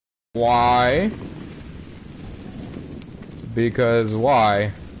Why? Because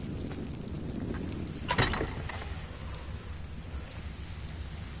why?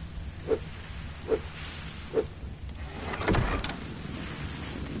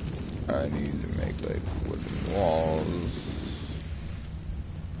 I need to make like wooden walls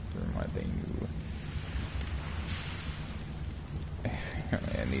for my thing.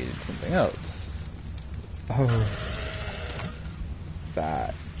 I needed something else. Oh,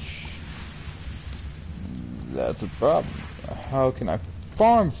 thatch. That's a problem. How can I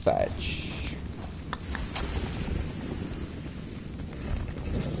farm thatch?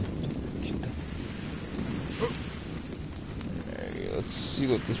 Okay, let's see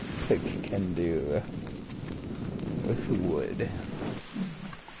what this pick can do with the wood.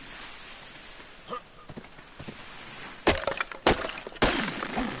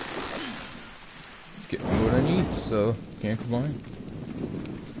 It's getting me what I need, so can't complain.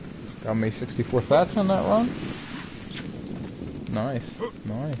 Got me 64 thatch on that run. Nice,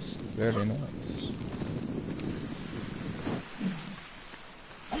 nice, very nice.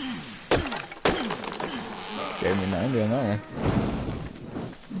 Gave me 90 on that one.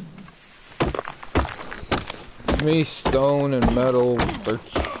 To me, stone and metal, they're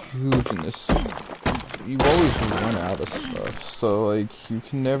huge in this. You always run out of stuff, so like, you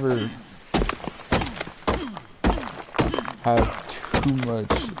can never have too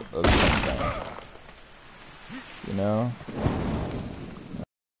much of something, you know?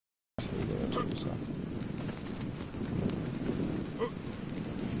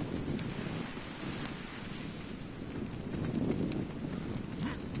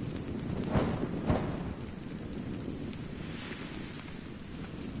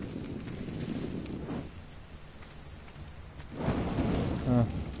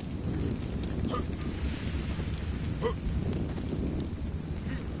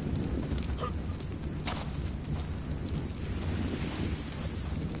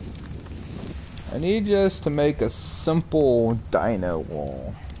 I need just to make a simple dino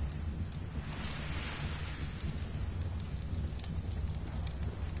wall.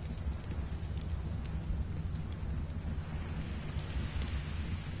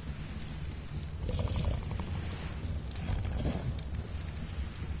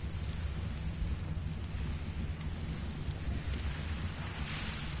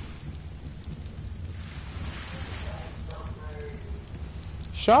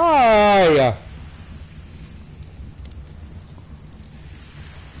 Shy!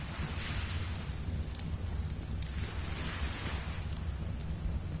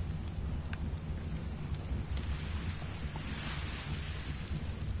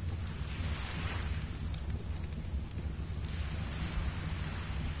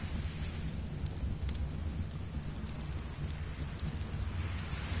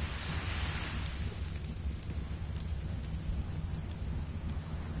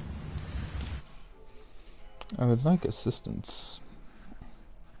 I would like assistance.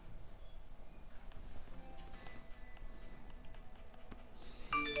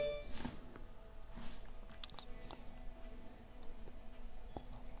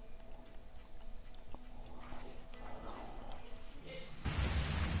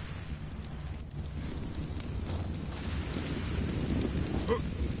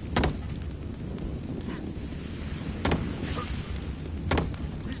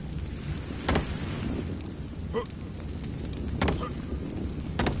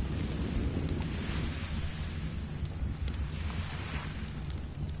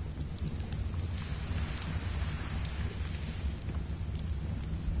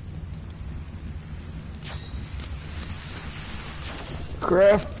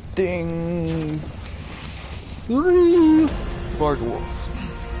 Crafting 3 bark wolves.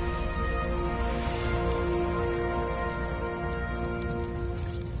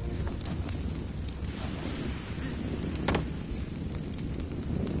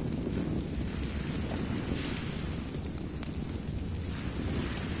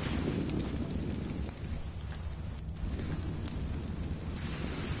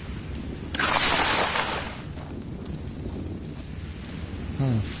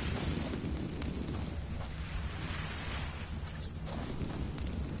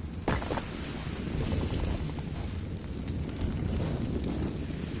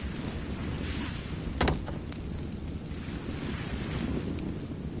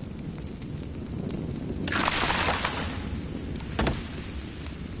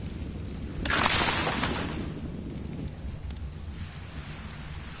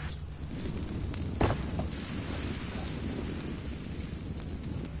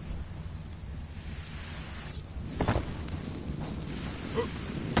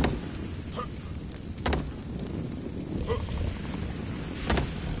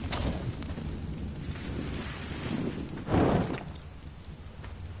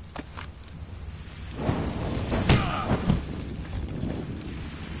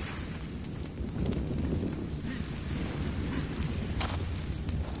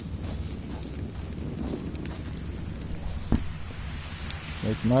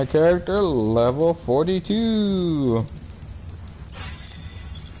 My character level 42.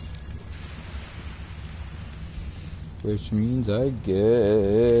 Which means I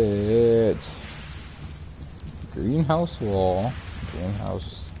get greenhouse wall,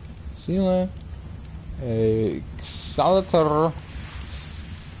 greenhouse ceiling, a solitaire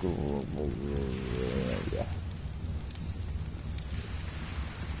school. Yeah.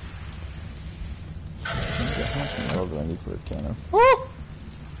 What do I need for a cannon? Woo!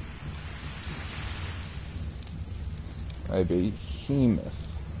 A behemoth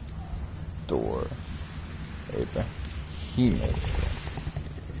door. A behemoth.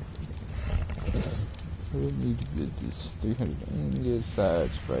 We need to get this 300 ingots,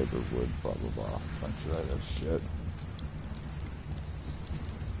 thatch, fiber, wood, blah blah blah. Bunch of other shit.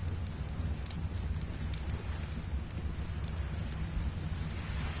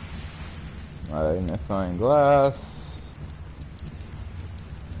 Magnifying glass.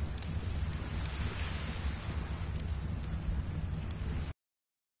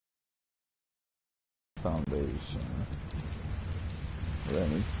 Foundation. What do I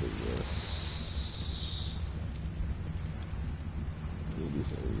need for this? 80,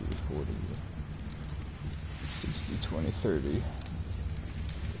 30, 40, 60, 20, 30.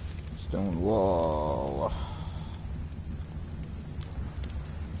 Stone wall.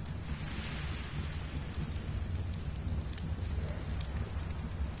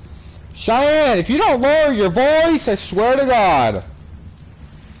 Cheyenne, if you don't lower your voice, I swear to God.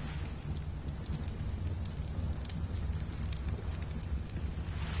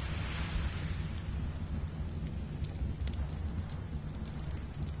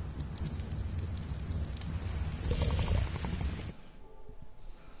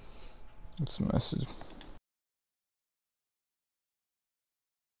 What's the message?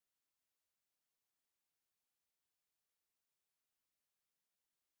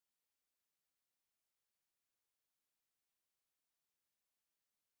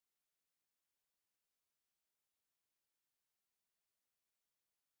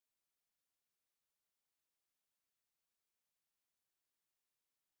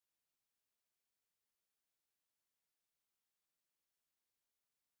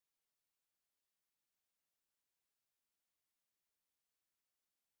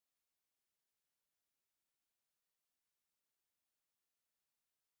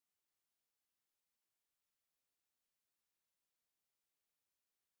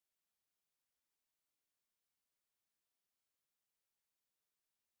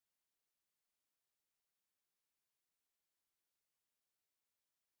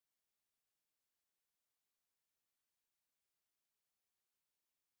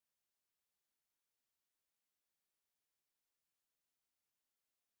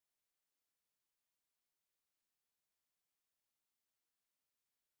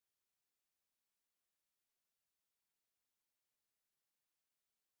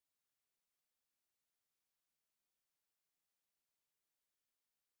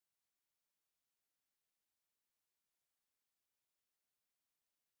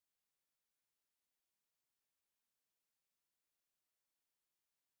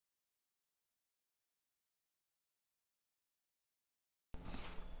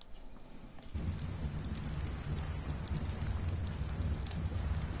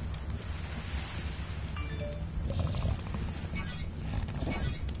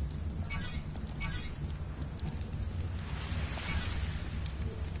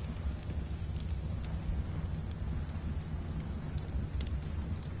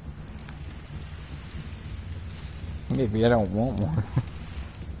 Maybe I don't want one.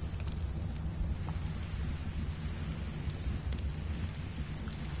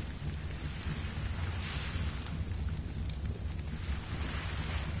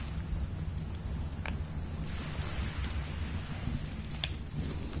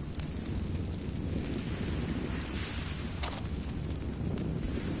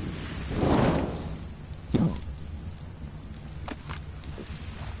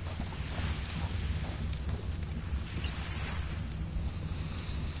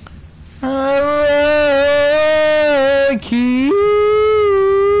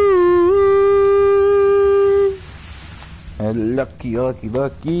 Lucky, lucky,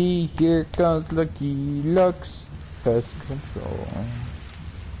 lucky, here comes Lucky Luck's pest control.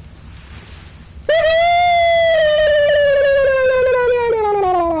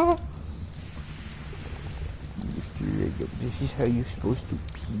 This is how you're supposed to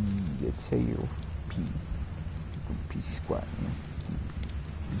pee. That's how you pee. You pee squatting.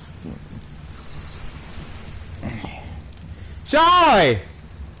 Pee standing. Shy!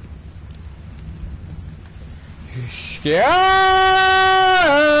 You're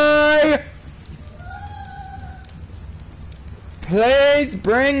scared! Please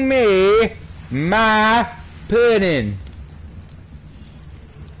bring me my pudding.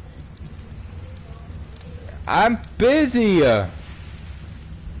 I'm busy.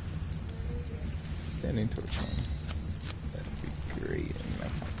 Standing towards home. That'd be great in my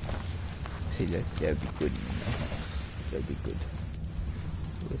house. See, that'd be good in my house. That'd be good.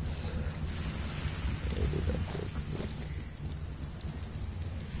 Let's edit it up real quick.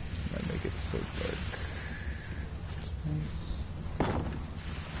 Might make it so dark.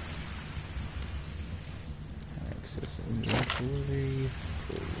 Access inventory.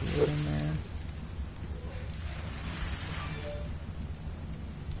 Put it in there.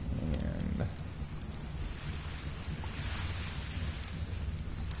 And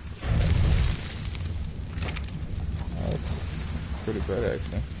that's pretty bright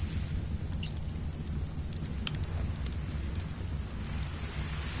actually.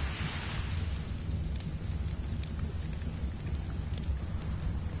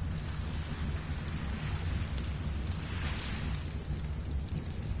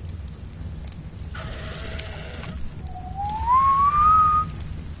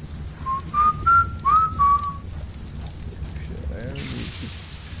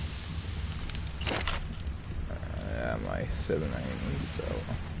 My 7 I need to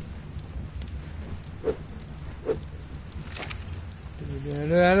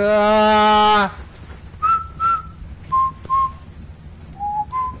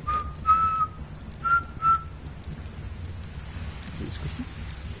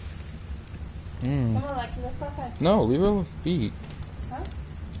No, leave her be. Huh?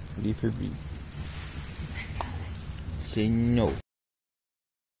 Leave her be. Say no.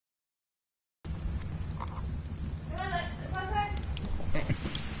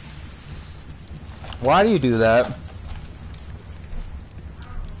 Why do you do that?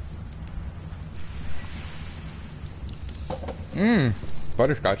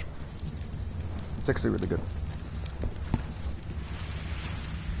 Butterscotch. It's actually really good.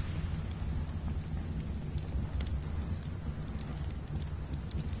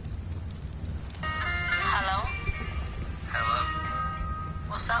 Hello? Hello?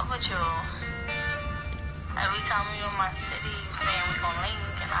 What's up with you? Every time we in my city, you saying we gon' link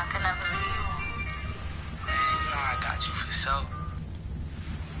and I can never see you. Man, you know I got you for sure.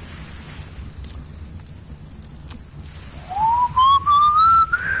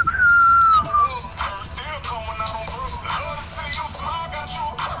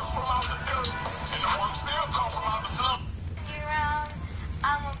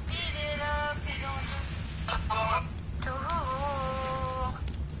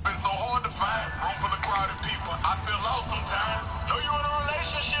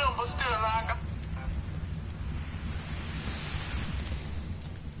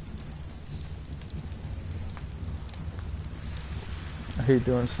 I hate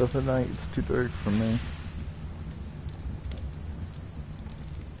doing stuff at night, it's too dark for me.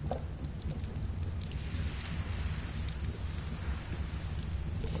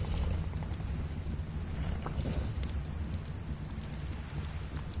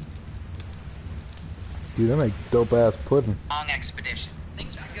 Dude, I make dope ass pudding. Long expedition.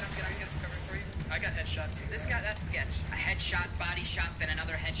 Things I get cover for you. I got headshots. This guy, that's sketch. A headshot, body shot, then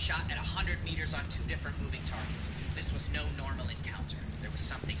another headshot at 100 meters on 2 different moving targets. This was no normal encounter. There was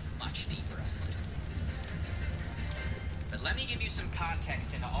something much deeper afoot. But let me give you some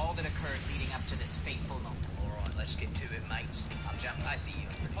context into all that occurred leading up to this fateful moment. Alright, let's get to it, mates. I'm jumping. I see you.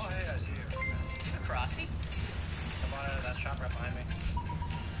 Oh, hey, I see you. Crossy? Come on out of that shop right behind me.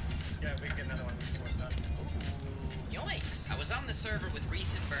 Yeah, we can get another one before it's done. Yoinks! I was on the server with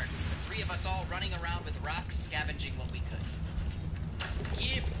Reese and Bert. The 3 of us all running around with rocks, scavenging what we could.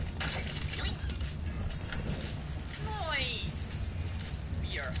 Yep. Yoink! Nice!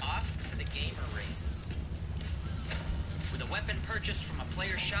 We are off to the gamer races. With a weapon purchased from a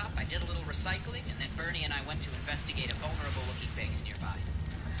player's shop, I did a little recycling, and then Bernie and I went to investigate a vulnerable-looking base nearby.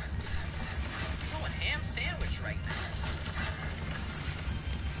 Oh, and ham sandwich right now.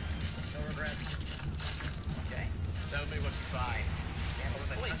 No regrets. Okay. Tell me what you find. Damn, this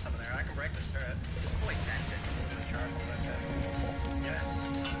boy, Something there. I can break this turret. this boy sent it. Charcoal, that's it. Yes.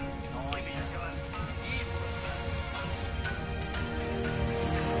 Nice.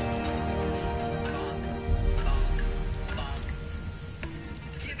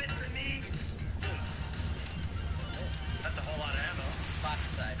 Give it to me. That's a whole lot of ammo. Lock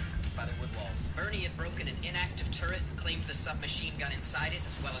inside, by the wood walls. Bernie had broken an inactive turret and claimed the submachine gun inside it,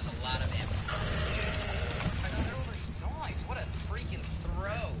 as well as a lot of ammo. I got it over. Nice, what a freaking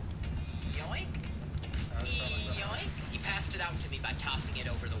throw. Yoink. Yoink. He passed it out to me by tossing it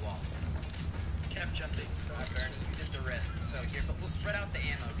over the wall. kept jumping, so... Bernie, you did the rest. So here, but we'll spread out the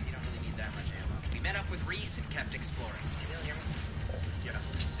ammo, because you don't really need that much ammo. We met up with Reese and kept exploring. Can you hear me? Yeah.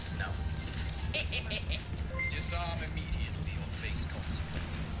 No. Disarm immediately or face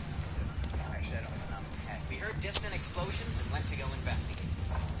consequences. Actually, I don't know. Okay. We heard distant explosions and went to go investigate.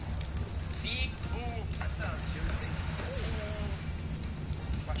 Big boom. That sounds juicy.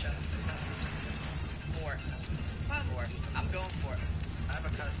 Watch out. 4. 4. I'm going for it. I have a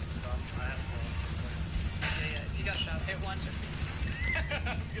cut, so I have a Yeah, if you got shot, hit one.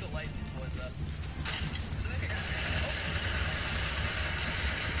 I'm gonna light these boys up.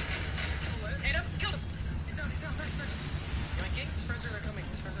 Hit him! Killed him! He's down, nice. Yoinking? His friends are coming.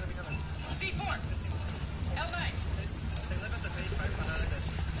 C4! L9! They live at the base right behind us.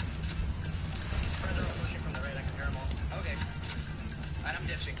 His friends are all pushing from the right, I can hear them all. Okay. And I'm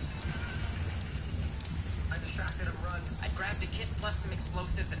ditching. I distracted him, run. I grabbed a kit plus some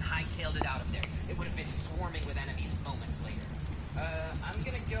explosives and hightailed it out of there. It would have been swarming with enemies moments later. I'm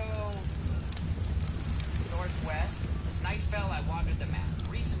gonna go northwest. As night fell, I wandered the map.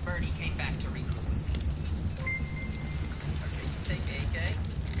 Reese and Bernie came back to regroup with me. Okay, you take AK.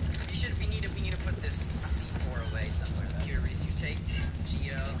 We need to put this C4 away somewhere though. Here, Reese, you take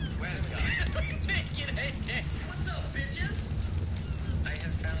GL. Well done. Naked AK. What's up, bitches? I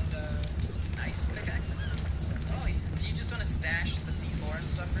have found, Nice pickaxes. Oh, do you just want to stash the C4 and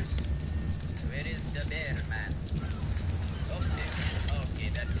stuff first? Where is the bear, man? Okay,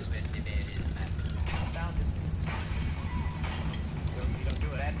 that is where the bear is, man. found it. You don't do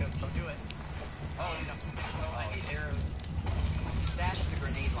it. Don't do it. Oh, no. Oh, I need arrows. Stash the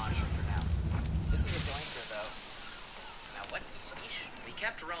grenade launcher for now. This is a jointer, though. Now, what? We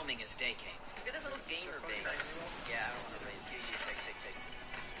kept roaming as day came. Look at this little gamer base. Yeah, I don't want to raid. You take.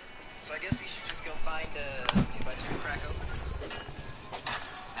 So I guess we should just go find a 2x2 crack open.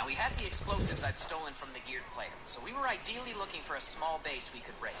 Now we had the explosives I'd stolen from the geared player, so we were ideally looking for a small base we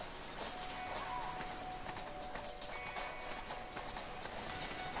could raid.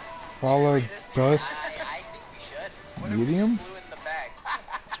 Follow dust. I think we should. Medium? Blew in the bag. I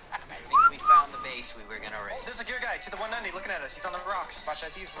think we found the base we were gonna raid. There's a gear guy to the 190 looking at us. He's on the rocks. Watch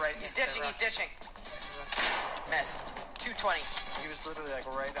out, he's right. He's ditching. Missed. 220. He was literally like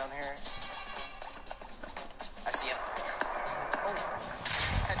right down here. I see him. Oh.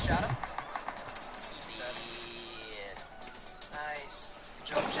 Headshot him. He did. Nice.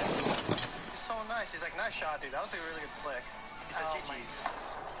 Good job, Jet. He's so nice. He's like, nice shot, dude. That was a really good flick. He said,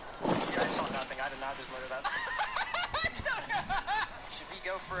 GG's. You guys saw nothing. I did not just murder that. Should we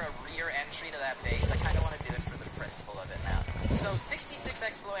go for a rear entry to that base? I kind of want to do it for the principle of it now. So 66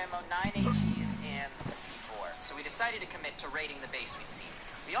 Explo ammo, 9 HEs, and a C4. So we decided to commit to raiding the base we'd seen.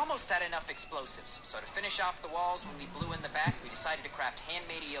 We almost had enough explosives, so to finish off the walls when we blew in the back, we decided to craft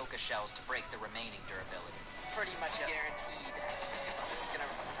handmade Ioka shells to break the remaining durability. Pretty much guaranteed. I'm just gonna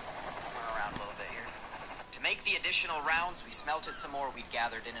run around a little bit here. To make the additional rounds, we smelted some ore we'd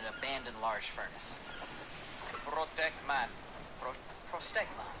gathered in an abandoned large furnace. Prostegma.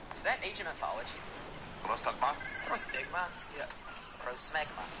 Prostegma. Is that Age of Mythology? Prostegma? Prostegma? Yeah.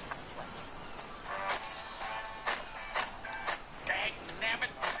 Prosmegma. Dang,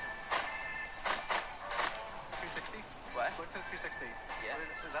 nabbit! 260? What? Look to 260. Yeah.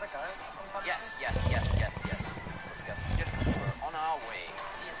 Is that a guy? Yes. Let's go. We're on our way.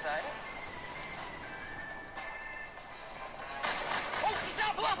 Is he inside? Oh, he's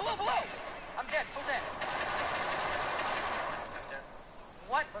down below! I'm dead, full dead. He's dead.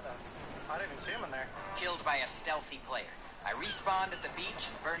 What? I didn't even see him in there. Killed by a stealthy player. I respawned at the beach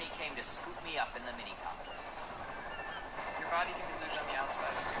and Bernie came to scoop me up in the minicom. Your body can be looted on the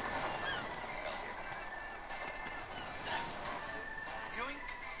outside. Yoink.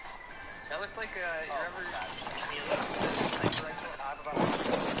 That looked like you Oh ever my God. sniper rifle? I have about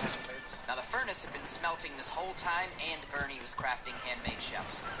Now the furnace had been smelting this whole time and Bernie was crafting handmade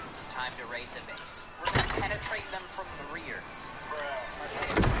shells. It was time to raid the base. We're gonna penetrate them from the rear.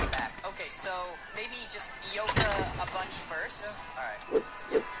 Back. Okay, so maybe just Ioka a bunch first. Yeah. Alright.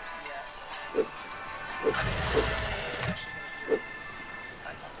 Yep. Yeah.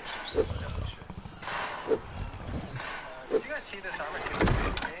 Did you guys see this armor too?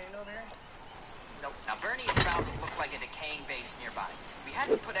 Over here? Nope. Now Bernie had found what looked like a decaying base nearby. We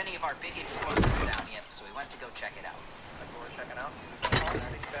hadn't put any of our big explosives down yet, so we went to go check it out. Like what we're checking out?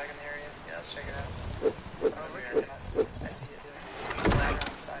 Sticky bag in the area? Yeah, let's check it out. Oh, look at that. I see it, dude. There's a ladder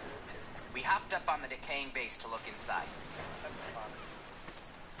on the side of it, too. We hopped up on the decaying base to look inside. That'd be fun.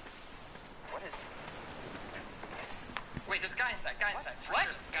 What is... Wait, there's a guy inside.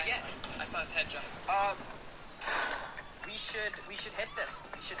 What? Guy Yeah. inside. I saw his head jump. We should hit this.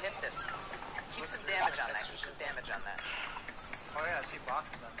 Keep some damage on that. Keep some damage on that. Oh yeah, I see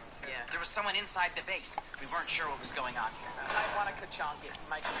boxes on those. Yeah. There was someone inside the base. We weren't sure what was going on here. You might want to ka-chonk it. You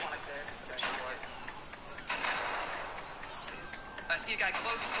might just want to ka-chonk it. Please. I see a guy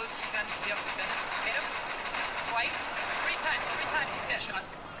close to Zen. Yep, hit him. Twice. Three times he's dead. Shot.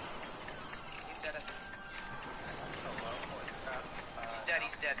 He's dead, I think. So low. Holy crap. He's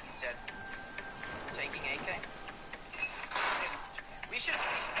dead. Taking AK. We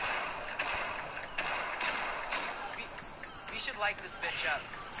should light this bitch up.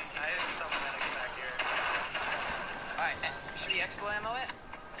 I have some medics back here. Alright, should we expo ammo it?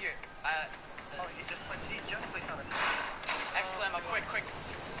 Here, Oh, he just placed on it. expo ammo, quick.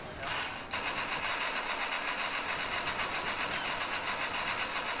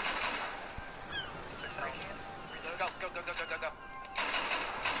 Go.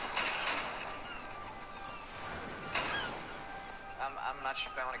 I'm not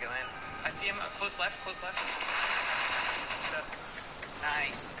sure if I want to go in. I see him close left.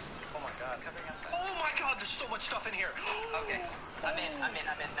 Nice. Oh my god. Covering outside. Oh my god, there's so much stuff in here. Okay. I'm in.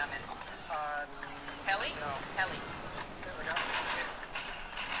 Heli? No. Heli. There we go.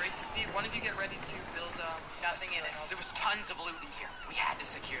 Great to see. One of you get ready to build. Nothing in it. There was tons of loot in here. We had to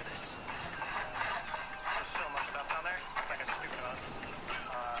secure this. There's so much stuff down there. It's like a stupid one.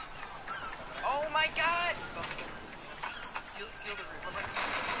 Oh my god! Seal the roof.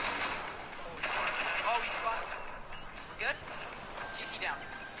 Oh, we spotted. We're good? GC down.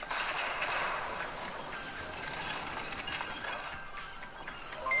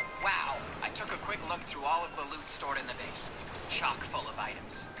 Wow. I took a quick look through all of the loot stored in the base. It was chock full of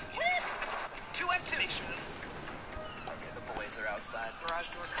items. 2 F2s. Okay, the boys are outside. Garage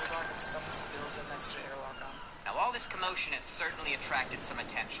door, crowbar, and stuff to build an extra airlock on. Now, all this commotion had certainly attracted some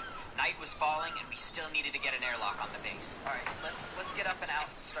attention. Night was falling, and we still needed to get an airlock on the base. All right, let's get up and out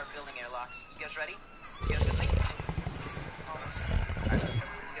and start building airlocks. You guys ready? You guys with me? Almost. All right,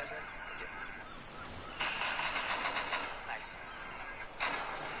 you guys ready? Nice.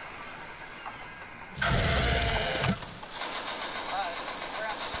 We're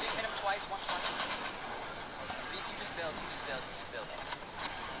out. Hit him twice. 120. Reese, you just build.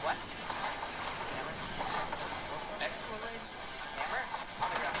 What? Hammer. Explode. Hammer. On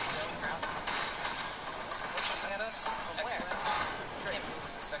the ground. Still ground. Pushing at us. From where? Him.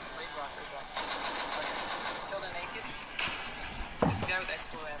 Second raid block. Okay. Killed a naked. There's a guy with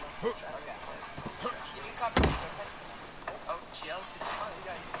expo ammo. Okay. Give me copy this, okay? Oh, GLC. Oh, you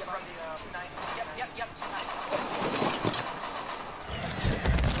got From the 290. Yep, 290.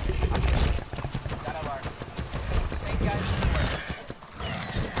 I'm pushing it. Got a large. Same guys before.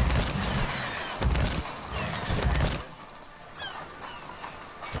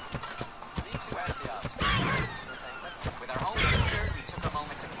 With our home secured, we took a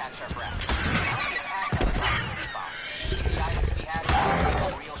moment to catch our breath. Now the attack helicopter was bombed. Using the items we had, we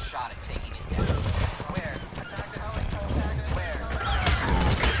had a real shot at taking it down. Where? Where?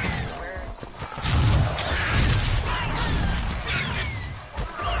 Where's...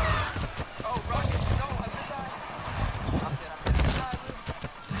 Oh, run! No, I'm gonna die. I'm good.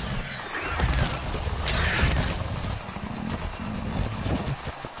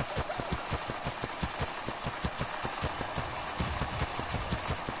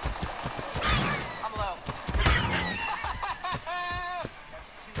 I'm low.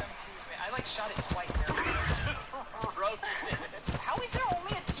 That's 2 M2s, man. I shot it twice. Just roasted. How is there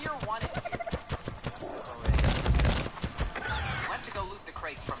only a tier 1 in here? Went to go loot the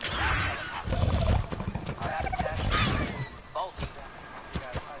crates from the ground helicopter. I have attachments. Bolty.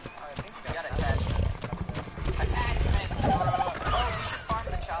 I think You got attachments. Attachments, bro. Oh, we should farm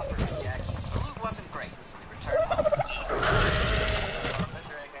the chopper and Jackie. The loot wasn't great, so we returned home. There's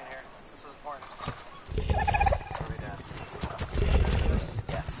your egg in here. This is important. What are we doing?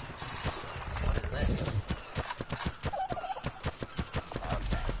 Yes. What is this?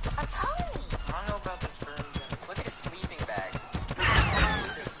 Okay. A pony! I don't know about this burn. Look at his sleeping bag. What's going on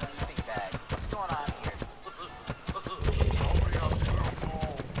with this sleeping bag? What's going on here?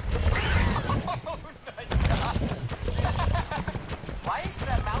 Why is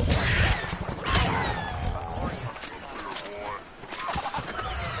that mouth like that? Aquarium.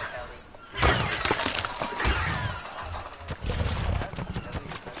 At least.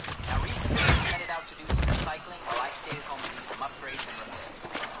 Now, recently, we headed out to do some recycling while I stayed at home to do some upgrades and repairs.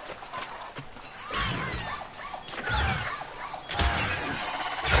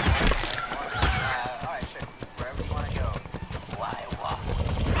 Alright, sure. Wherever you want to go. Why walk?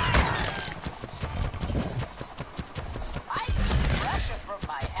 I can see Russia from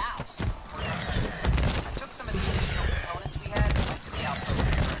my house. I took some of the additional components we had and went to the outpost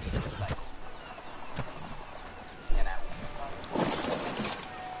in Bernie to recycle.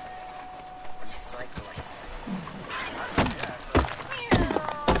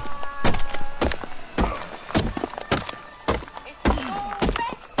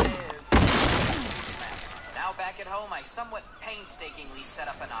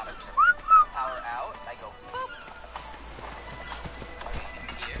 up an auto turret. Power out, I go boop.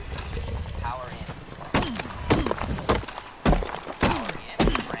 Here. Power in. Power in.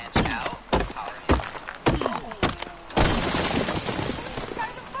 Branch out. Power in. Oh. This is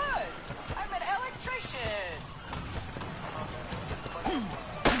kind of fun. I'm an electrician. Just plug it.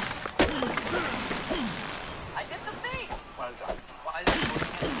 I did the thing. Well done. Why is it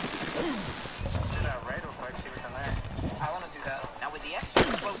working? Do that right real quick, see what's in there. I want to do that. Now, with the extra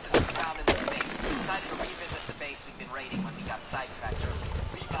explosives we found in this base, we decided to revisit the base we'd been raiding when we got sidetracked earlier.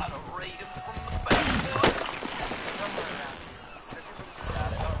 We gotta raid him from the back, boy. Somewhere around here. Because you really just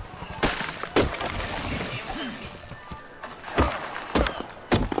Got it. Aim for me.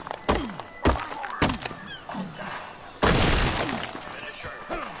 Finish her.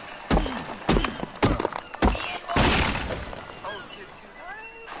 Oh, tier 2.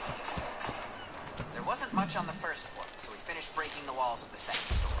 Nice. There wasn't much on the first floor, so we finished breaking the walls of the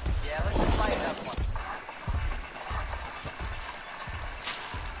second story. Yeah, let's just light it up one.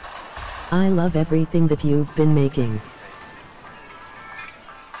 I love everything that you've been making.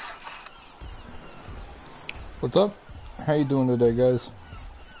 What's up? How you doing today, guys?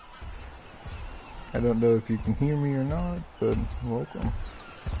 I don't know if you can hear me or not, but welcome.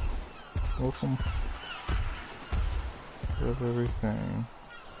 Welcome. Love everything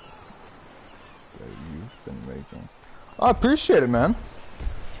that you've been making. I appreciate it, man.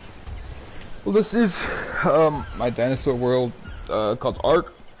 Well, this is my dinosaur world called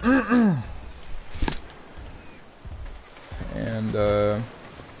Ark. And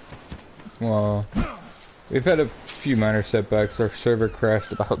well, we've had a few minor setbacks. Our server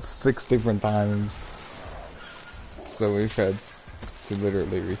crashed about 6 different times, so we've had to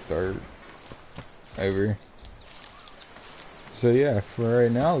literally restart over. So yeah, for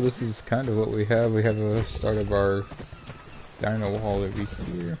right now, this is kind of what we have. We have a start of our dino wall over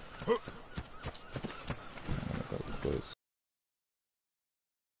here.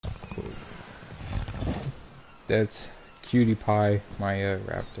 That's Cutie Pie, my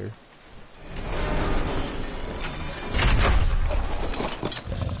raptor.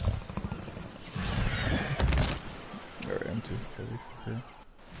 Alright, I'm too heavy for her.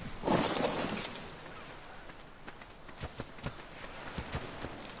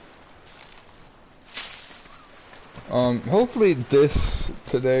 Hopefully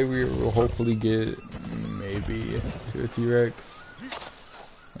today we will hopefully get maybe to a T-Rex.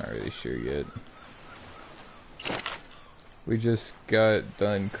 Not really sure yet. We just got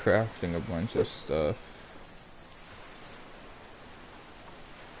done crafting a bunch of stuff.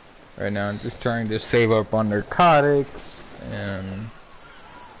 Right now I'm just trying to save up on narcotics and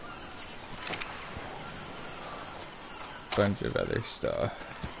a bunch of other stuff.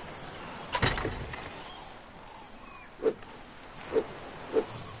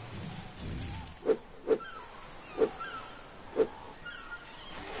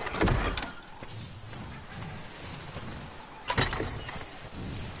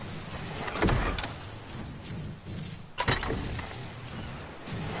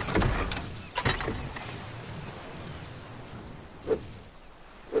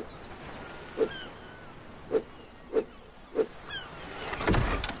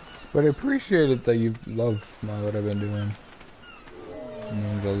 But I appreciate it that you love what I've been doing. It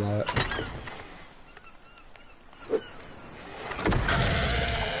means a lot.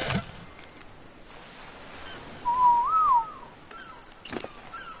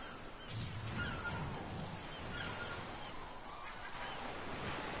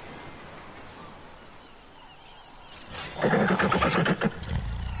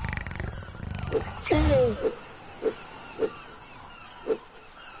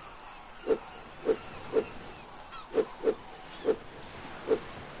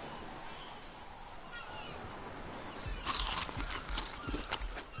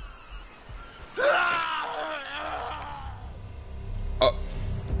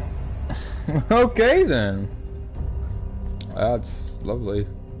 Okay then. That's lovely.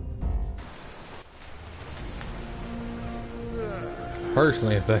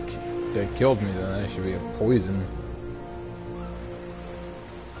 Personally, if that killed me, then that should be a poison.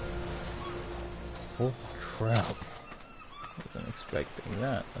 Holy crap. Wasn't expecting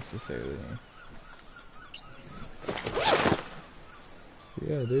that necessarily.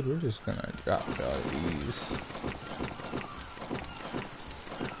 Yeah, dude, we're just gonna drop out of these.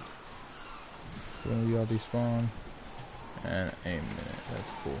 When we all despawn. And a minute,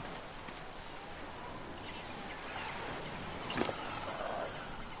 that's cool.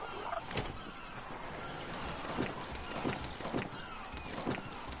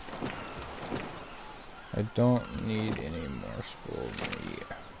 I don't need any more spoiled meat.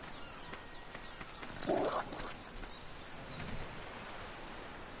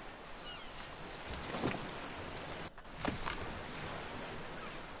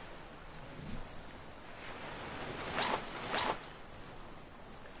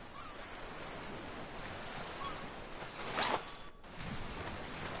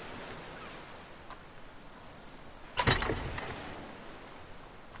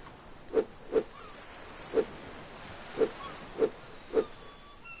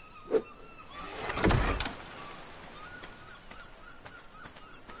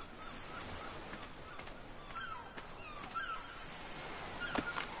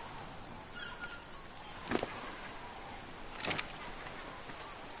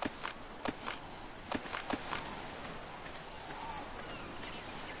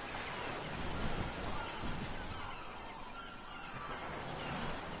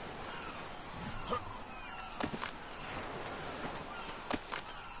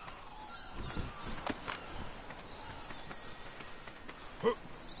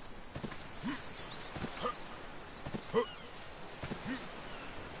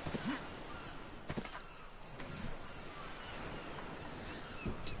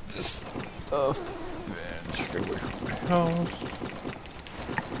 this stuff and check away from my house.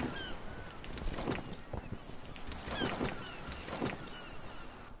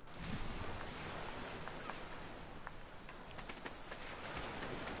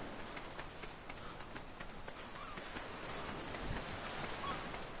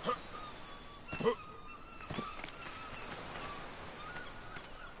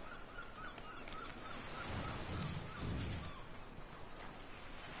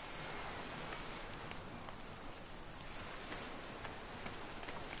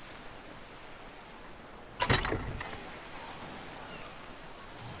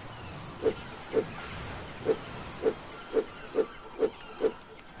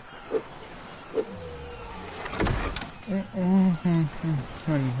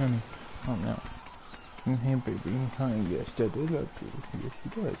 Honey, oh no. Hey baby, honey, yes, Daddy loves you. Yes,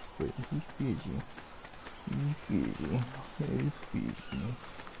 he does, but he's busy. He's busy. He's busy. He's busy.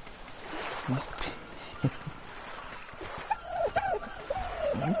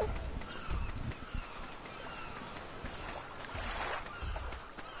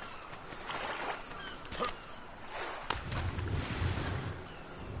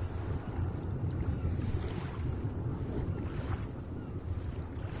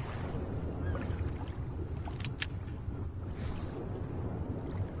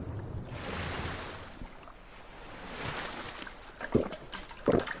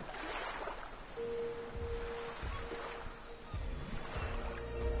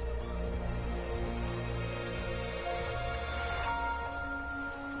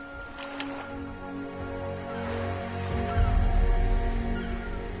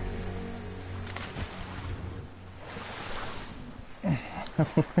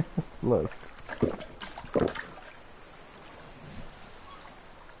 Look.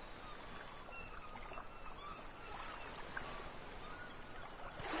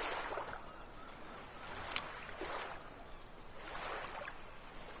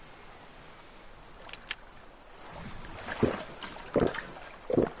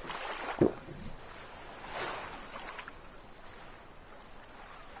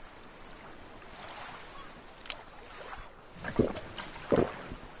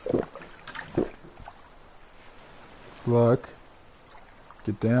 Look.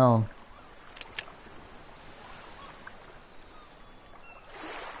 Get down.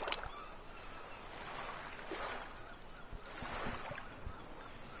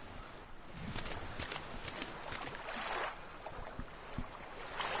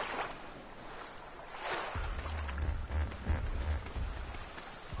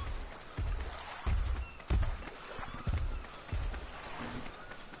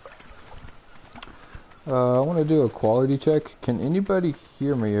 I want to do a quality check. Can anybody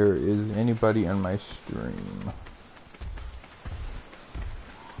hear me, or is anybody on my stream?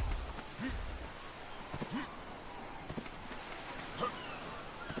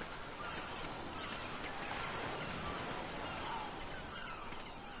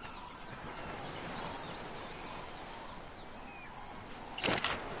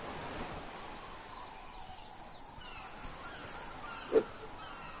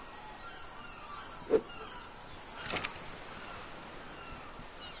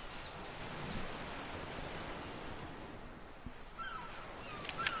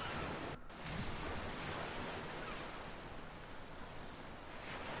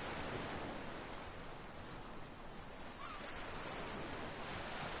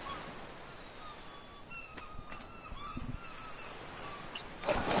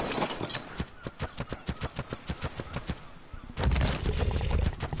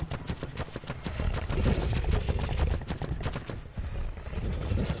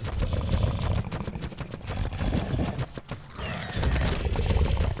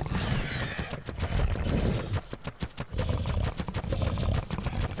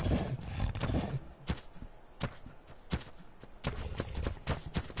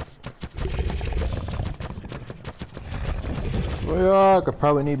 Yeah, I could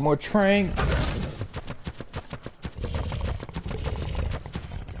probably need more tranks.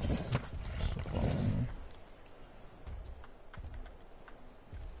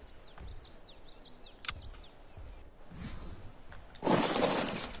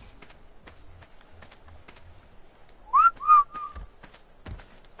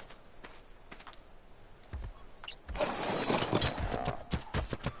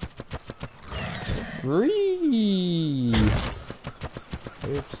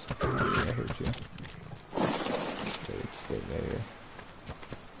 Oops. I hurt you. Stay there.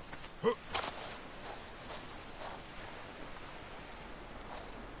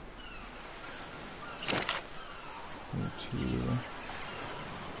 Me too.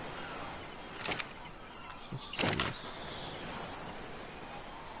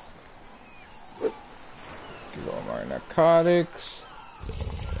 narcotics.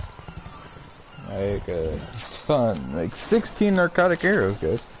 Like a ton, like 16 narcotic arrows,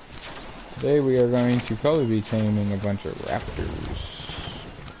 guys. Today we are going to probably be taming a bunch of raptors.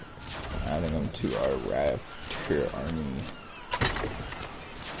 Adding them to our raptor army.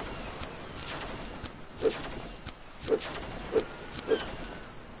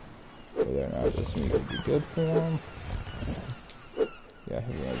 Whether or not this meat would be good for them. Yeah, I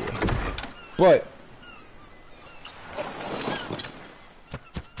have no idea. But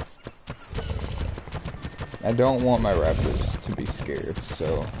I don't want my raptors to be scared,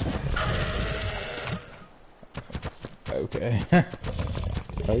 so okay.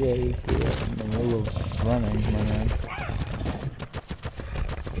 Okay, just do that in the middle of running, my man.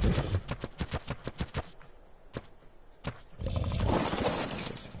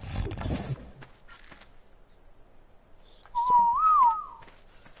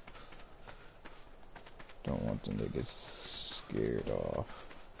 Don't want them to get scared off.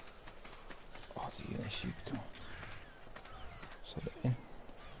 Oh, it's even a sheep too. So then.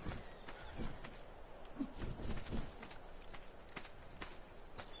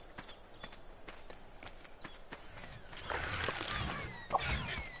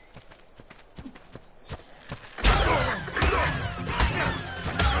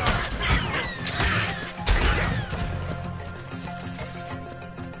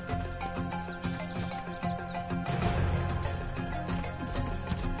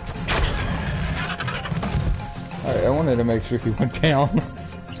 Alright, I wanted to make sure he went down.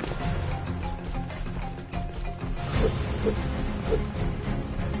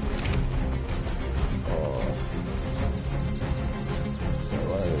 Oh. So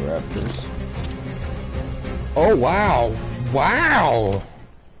one of the raptors. Oh wow! Wow!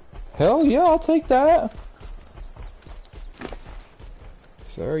 Hell yeah, I'll take that!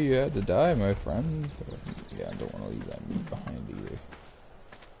 Sorry you had to die, my friend. But yeah, I don't want to leave that meat behind either.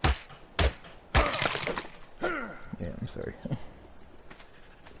 Yeah, I'm sorry.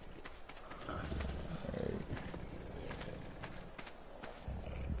 Alright.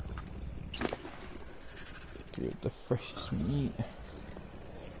 Get the freshest meat.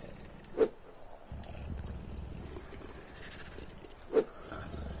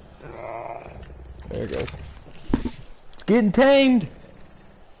 There it goes. It's getting tamed!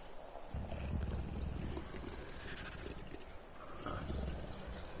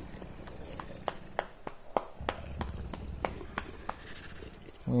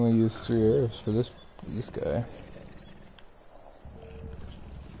 I'm gonna use 3 arrows for this guy.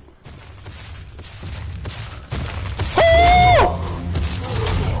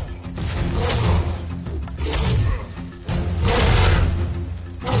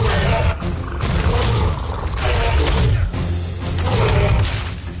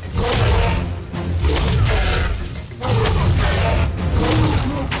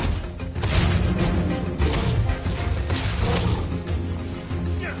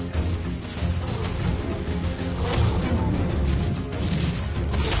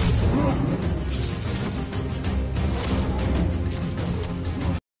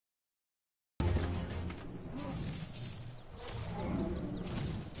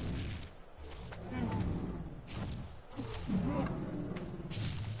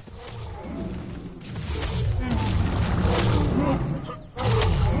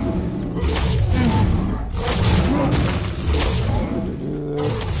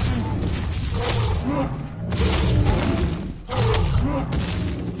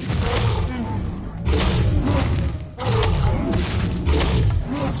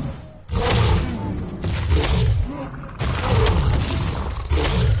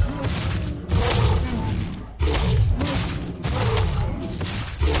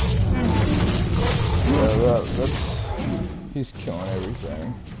 He's killing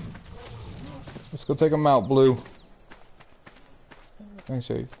everything. Let's go take him out, Blue.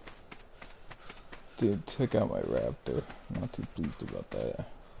 Actually, dude, took out my raptor. I'm not too pleased about that.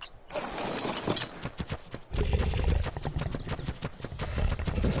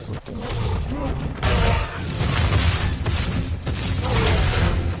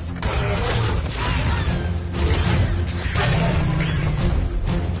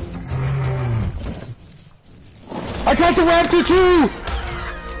 I got the raptor too!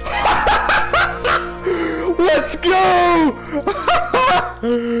 Let's go!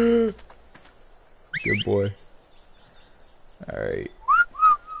 Good boy. Alright.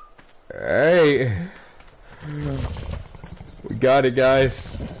 Alright. We got it,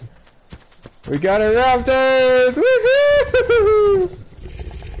 guys. We got it, raptors! Woohoo!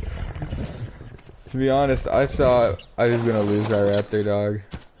 To be honest, I thought I was gonna lose our raptor, dog.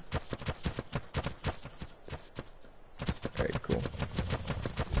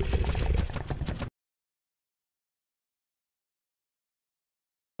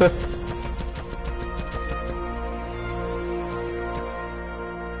 Lord.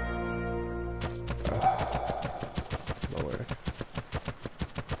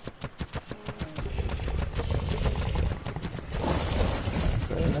 Is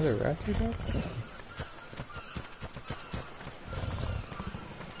that another raptor dog?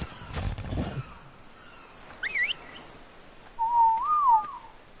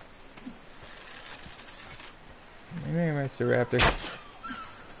 Maybe Mr. Raptor.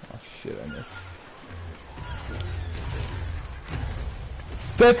 Oh shit, I missed.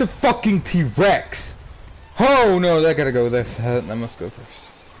 That's a fucking T-Rex! Oh no, that gotta go this. That must go first.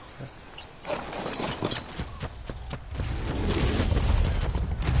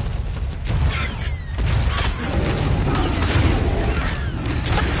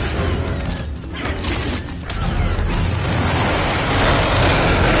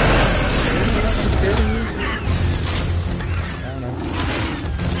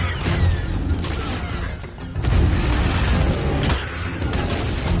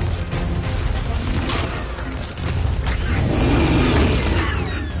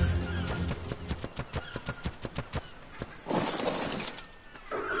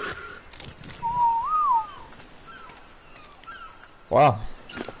 Wow.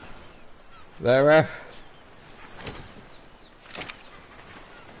 That ref.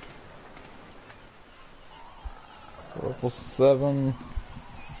 Level 7.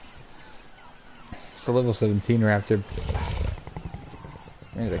 It's a level 17 raptor.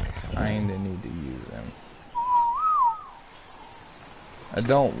 I kinda need to use him. I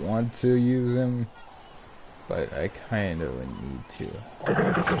don't want to use him, but I kinda need to.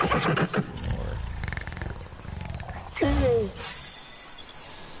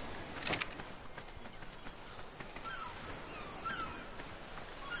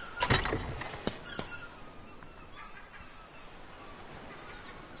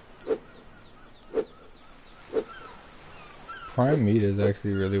 Prime meat is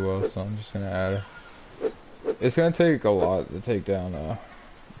actually really well, so I'm just gonna add it. It's gonna take a lot to take down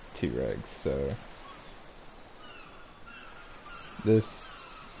T-Rex, so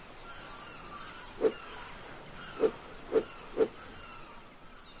this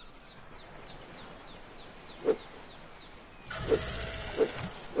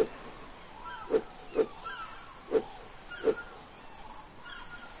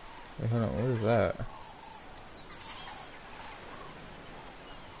wait, hold on, what is that?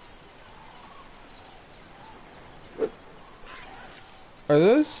 Are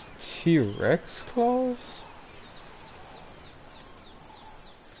those T-Rex claws?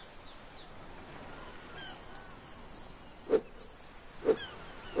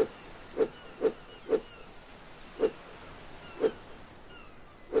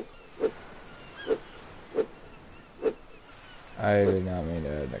 I did not mean to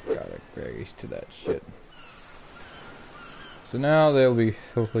add necrotic berries to that shit. So now they'll be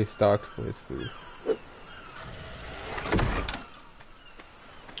hopefully stocked with food.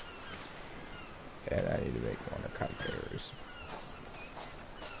 And I need to make more necrotic berries.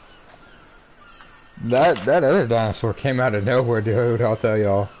 That other dinosaur came out of nowhere, dude, I'll tell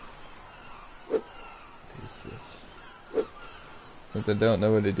y'all. Since I don't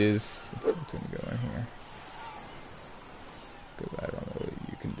know what it is, I'm gonna go in here. Because I don't know what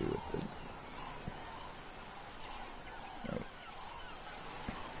you can do with it.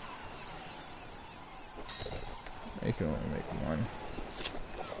 Oh. You can only make one.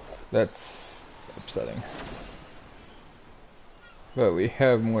 That's upsetting. But we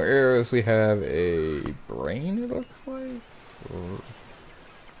have more arrows. We have a brain, it looks like. Or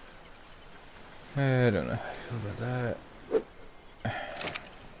I don't know how I feel about that.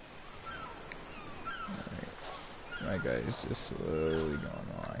 Alright. My guy is just slowly going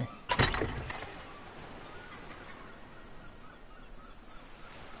away.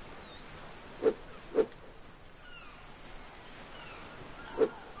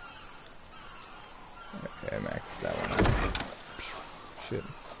 Okay, I maxed that one out. Shit.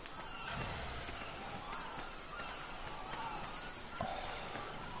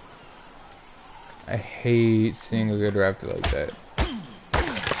 I hate seeing a good raptor like that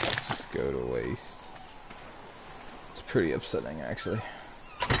just go to waste. It's pretty upsetting, actually.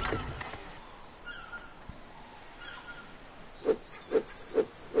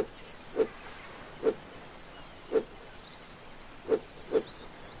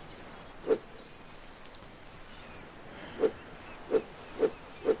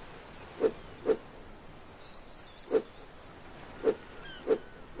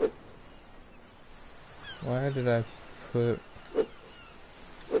 Why did I put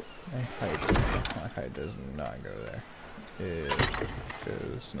my height? My height does not go there. It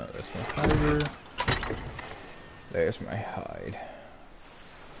goes, no, that's my fiber. There's my hide.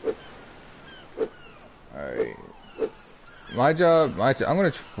 Alright. My job, I'm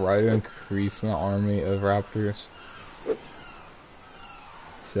gonna try to increase my army of raptors.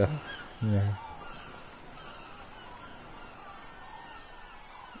 So, yeah.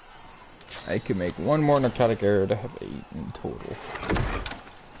 I can make one more narcotic arrow to have 8 in total.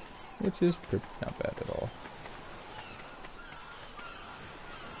 Which is not bad at all.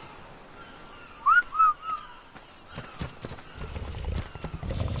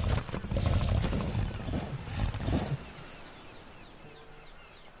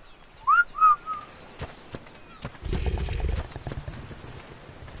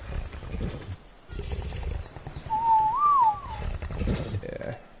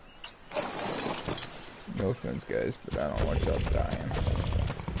 No offense, guys, but I don't want y'all dying.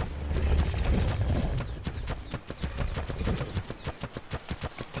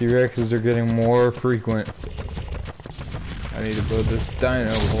 T-Rexes are getting more frequent. I need to build this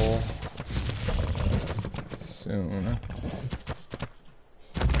dino wall soon.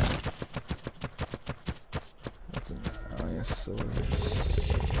 That's an Allosaurus.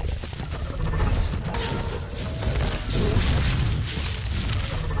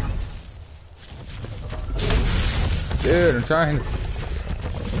 Dude, I'm trying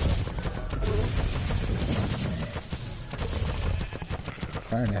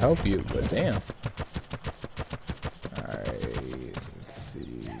to help you, but damn. Alright, let's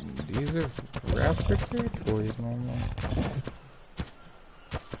see. These are raptor territories normal.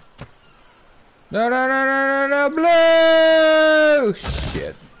 No, no, no, no, no, no, blue!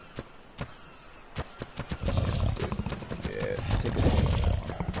 Shit. Yeah, take it down.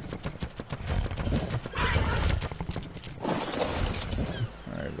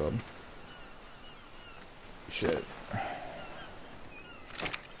 Alright, bub. Shit.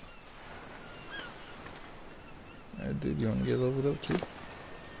 Dude, you want to get leveled up too?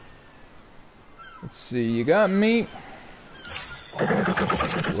 Let's see, you got meat.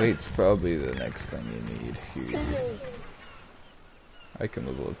 Weight's probably the next thing you need here. I can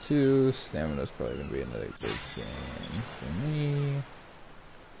level up too. Stamina's probably gonna be another big thing for me.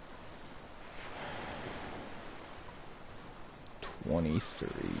 23.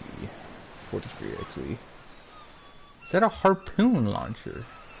 43 actually. Is that a harpoon launcher?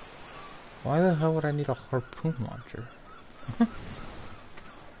 Why the hell would I need a harpoon launcher?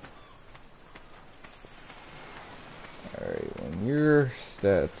 Alright, when your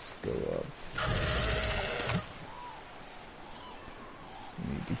stats go up,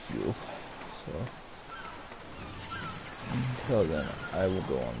 you need to heal. So, until then, I will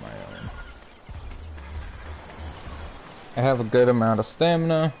go on my own. I have a good amount of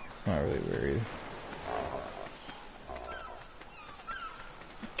stamina. Not really worried.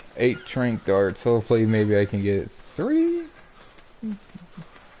 8 trank darts. Hopefully, maybe I can get 2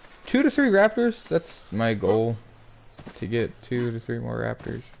 to 3 raptors. That's my goal, to get 2 to 3 more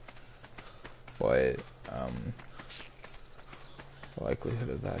raptors. But the likelihood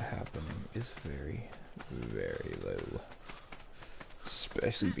of that happening is very, very low.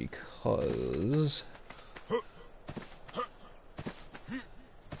 Especially because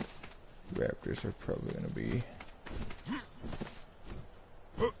raptors are probably going to be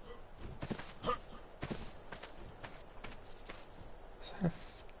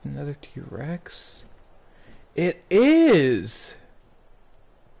another T-Rex? It is!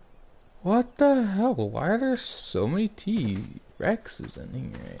 What the hell? Why are there so many T-Rexes in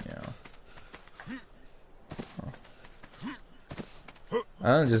here right now? Huh.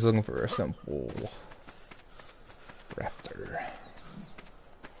 I'm just looking for a simple raptor.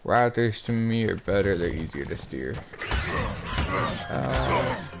 Raptors to me are better, they're easier to steer.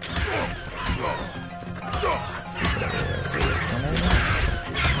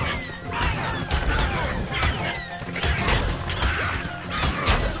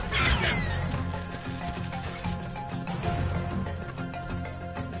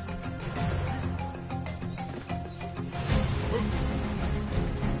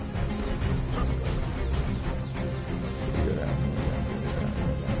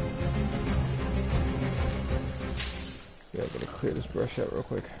 Yeah, I gotta clear this brush out real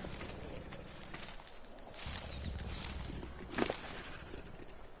quick.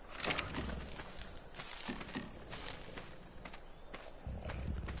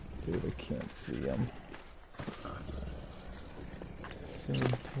 Dude, I can't see him.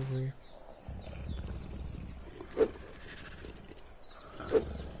 Inventory.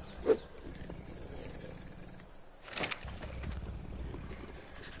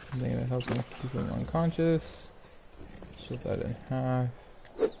 Something that helps him keep him unconscious. Split that in half.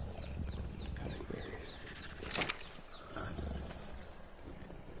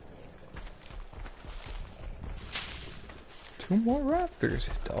 Two more raptors,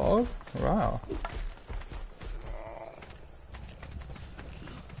 dog. Wow.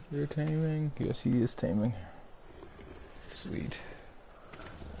 You're taming? Yes, he is taming. Sweet.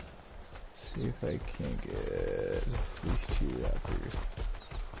 Let's see if I can get these two raptors.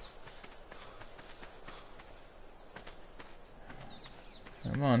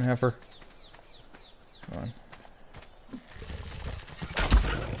 Come on, heifer. Come on.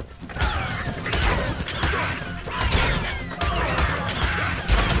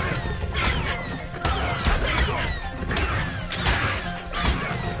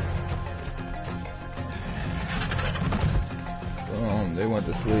 Boom, they went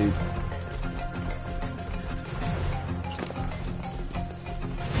to sleep.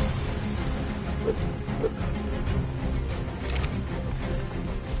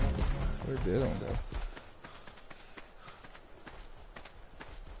 Where did they go?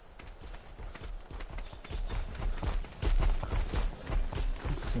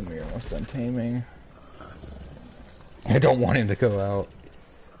 Assuming you're almost done taming. I don't want him to go out.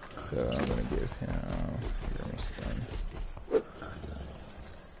 So I'm gonna give him... You're almost done.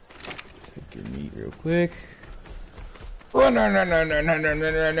 Take your meat real quick. Run, run, run, run, run, run, run,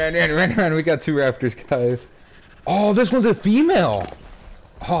 run, run, run, run, run. We got two raptors, guys. Oh, this one's a female.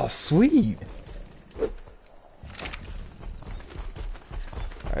 Oh, sweet.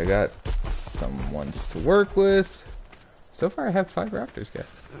 I got some ones to work with. So far, I have 5 raptors, guys.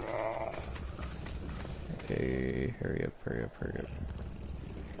 Okay, hurry up, hurry up, hurry up.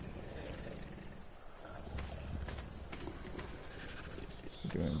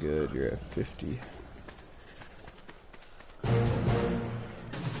 You're doing good. You're at 50.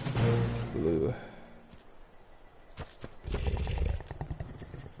 Blue.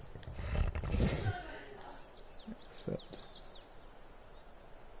 Accept.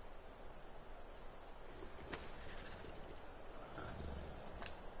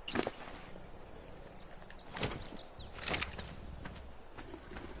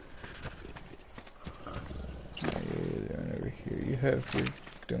 Over here, you have you're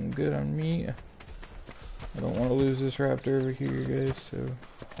doing good on me. I don't want to lose this raptor over here, guys. So,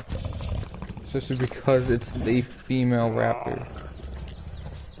 especially because it's the female raptor.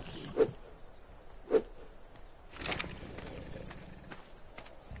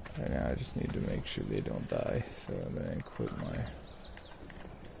 Right now, I just need to make sure they don't die. So I'm gonna equip my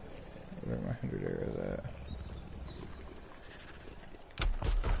where my 100 arrows at.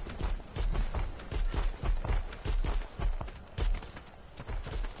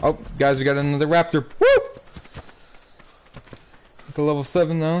 Oh, guys, we got another raptor. Woo! It's a level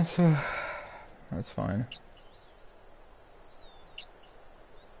 7 though, so that's fine.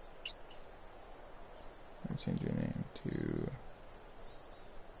 I'll change your name to...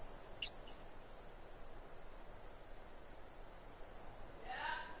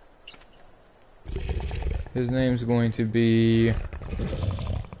 His name's going to be...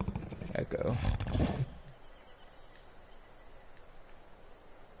 Echo.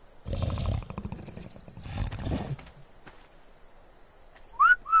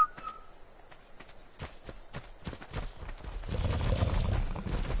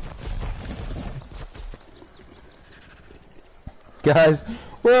 Guys,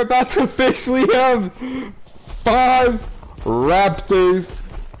 we're about to officially have 5 raptors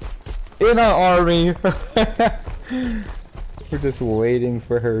in our army. We're just waiting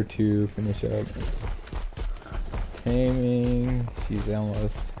for her to finish up taming. She's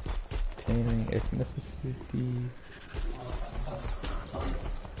almost taming ethnicity.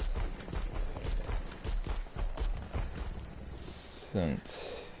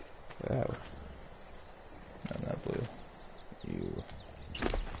 Since wow, no, not blue. You.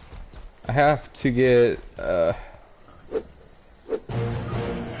 I have to get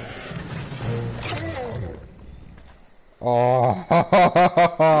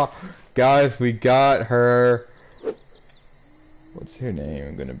oh, guys, we got her. What's her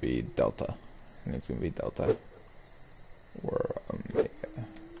name gonna be? Delta. I think it's gonna be Delta or Omega.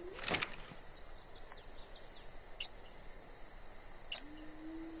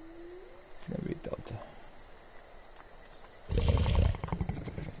 It's gonna be Delta.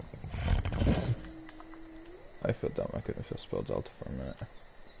 I feel dumb. I couldn't have spelled Delta for a minute.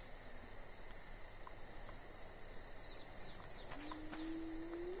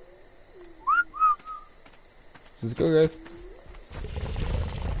 Let's go, guys.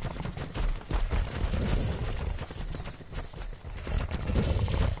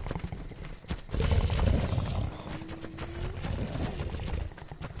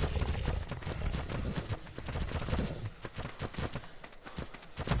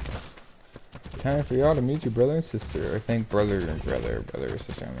 Time for y'all to meet your brother and sister. I think brother or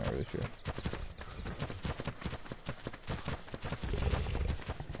sister, I'm not really sure.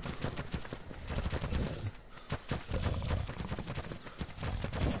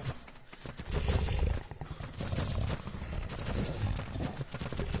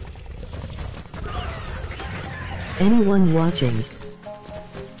 Anyone watching?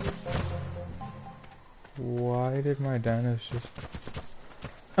 Why did my dinos just...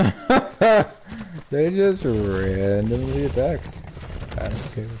 They just randomly attacked. I'm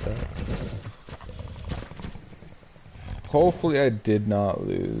okay with that. Hopefully I did not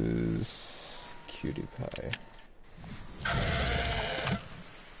lose Cutie Pie.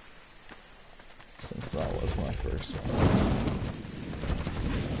 Since that was my first one.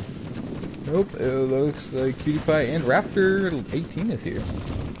 Nope, it looks like Cutie Pie and Raptor 18 is here.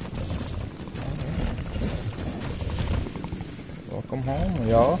 Welcome home,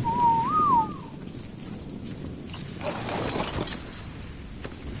 y'all.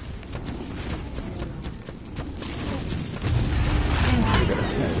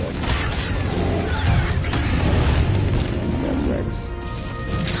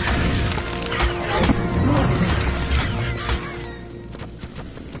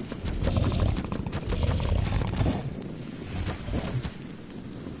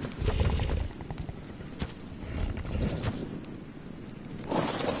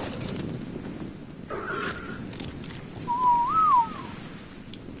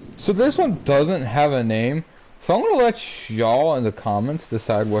 So this one doesn't have a name, so I'm gonna let y'all in the comments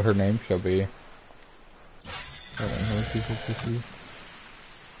decide what her name shall be. Hold on, let's see.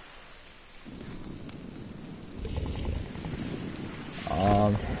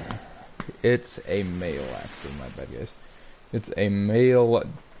 It's a male, actually, my bad guys. It's a male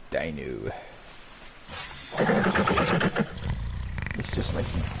dino. It's just my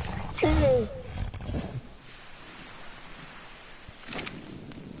feet.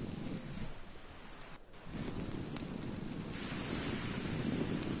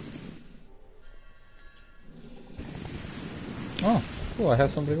 Oh, cool, I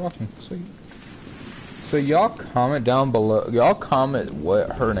have somebody watching. Sweet. So y'all comment down below. Y'all comment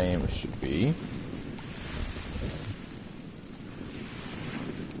what her name should be.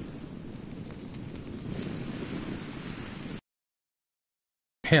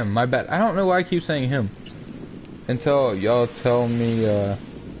 Him, my bad. I don't know why I keep saying him. Until y'all tell me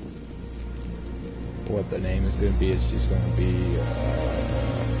what the name is going to be. It's just going to be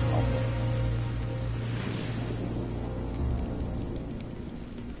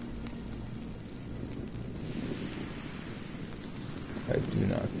I do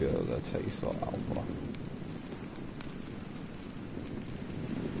not feel that's how you spell alpha.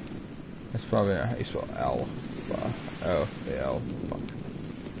 That's probably not how you spell alpha. Oh, the L. Fuck.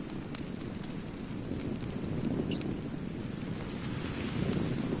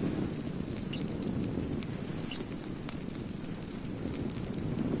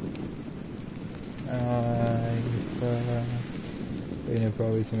 You know,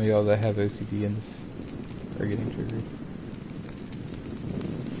 probably some of y'all that have OCD in this are getting triggered.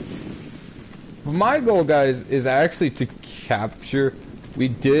 My goal, guys, is actually to capture. We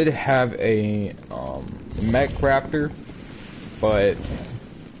did have a mech raptor, but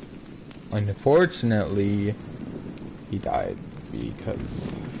unfortunately, he died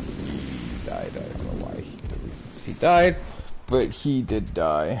because he died. I don't know why the reasons he died, but he did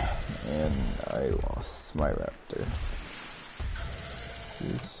die, and I lost my raptor.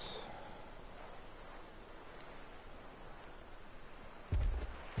 Jeez.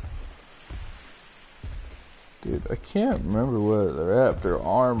 Dude, I can't remember what the raptor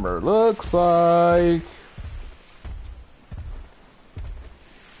armor looks like.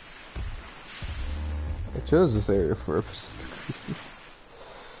 I chose this area for a specific reason.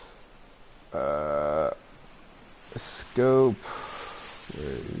 Scope.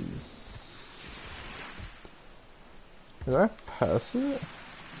 Where is... Did I pass it?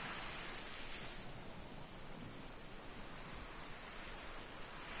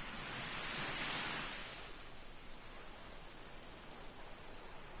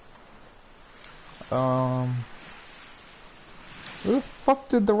 Where the fuck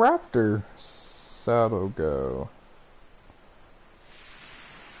did the raptor saddle go?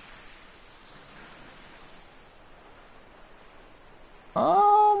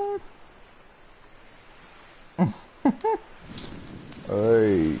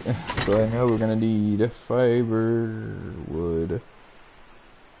 Alright, so I know we're gonna need fiber, wood.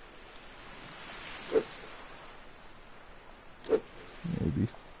 Maybe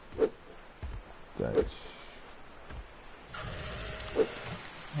thatch.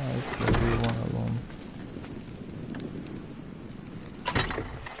 I really want a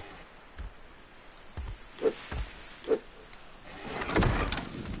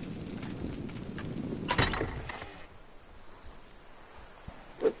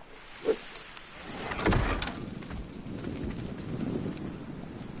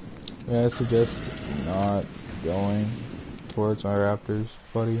I suggest not going towards my raptors,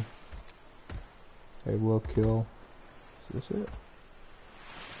 buddy. They will kill. Is this it?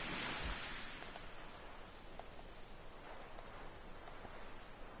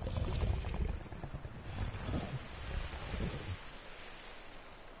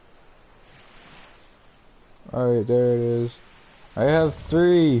 Alright, there it is. I have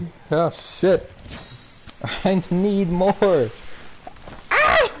 3. Oh shit. I need more.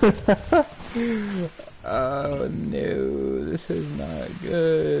 Ah! Oh no, this is not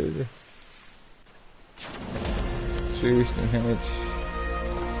good. Seriously, damage.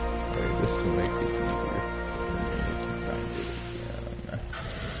 Alright, this might be easier for me to find it again.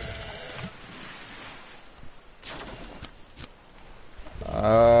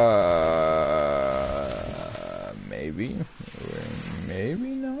 Maybe. Or maybe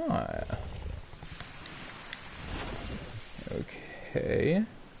not. Okay.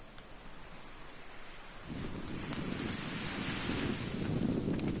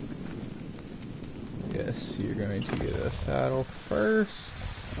 Yes, you're going to get a saddle first.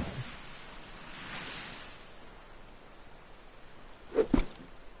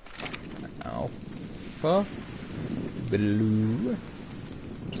 Alpha. Blue.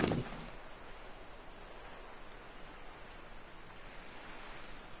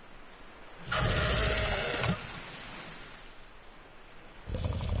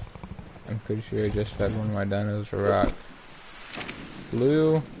 I'm pretty sure I just fed one of my dinos a rock.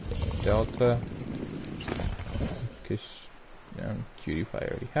 Blue. Delta. Because Cutie Pie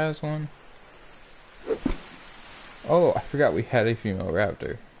already has one. Oh, I forgot we had a female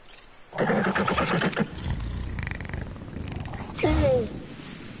raptor.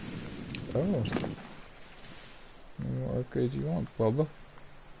 Oh. What upgrades you want, Bubba?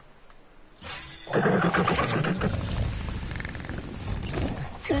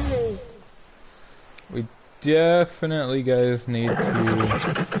 We definitely, guys, need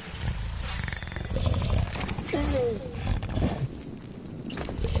to...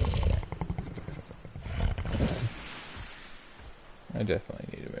 I definitely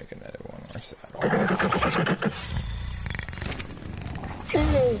need to make another one more saddle.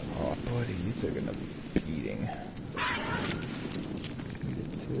 Oh, buddy, you took another beating. Need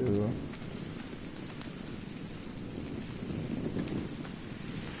it too.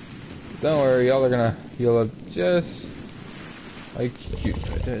 Don't worry, you'll have just like Cutie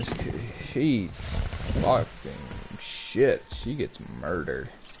Pie does. She's fucking shit. She gets murdered.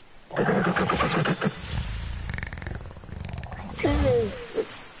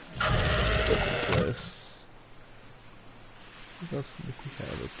 This. What else do we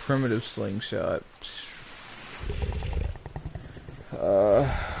have? A primitive slingshot.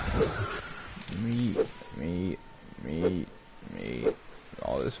 Meat.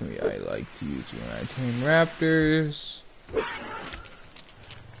 All this meat I like to use when I tame raptors.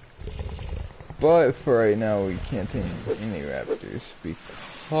 But for right now, we can't tame any raptors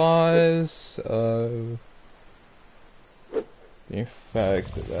because of the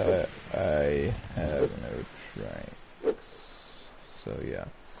fact that I have no tranks. So yeah,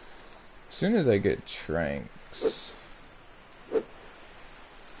 as soon as I get tranks, oh,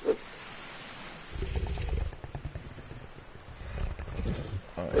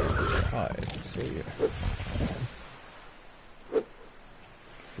 I hide. So yeah,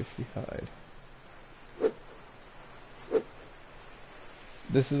 fishy hide.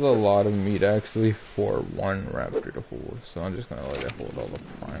 This is a lot of meat actually for one raptor to hold, so I'm just gonna let it hold all the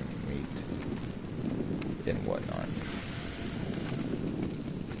prime meat and whatnot.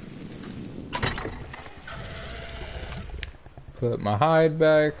 Put my hide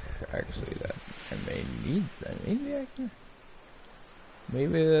back. Actually, that I may need that.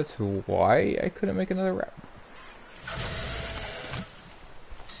 Maybe that's why I couldn't make another raptor.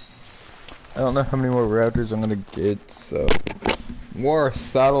 I don't know how many more raptors I'm gonna get, so more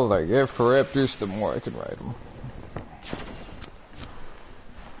saddles I get for raptors, the more I can ride them.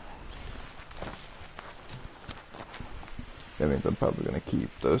 That means I'm probably gonna keep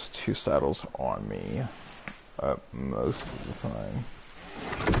those 2 saddles on me most of the time.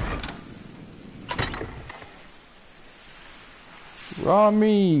 Raw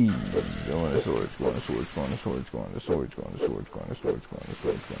meat! Go on the swords, go on the swords, go on the swords, go on the swords, go on the swords, go on the swords, go on the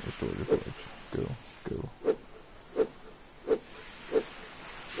swords, go on the swords, go on the swords. Go, go.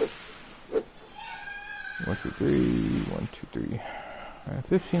 1, 2, 3, 1, 2, 3.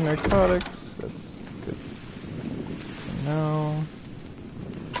 15 narcotics, that's good to know.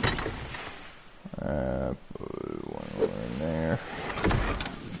 Put 1 more in there.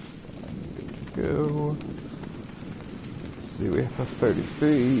 Good to go. Let's see, we have a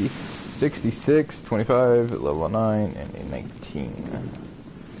 33 66, 25, level 9, and a 19.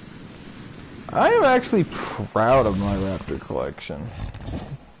 I am actually proud of my raptor collection.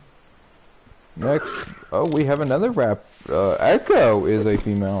 Next, oh, we have another Echo is a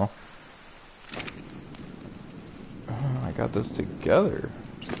female. Oh, I got this together.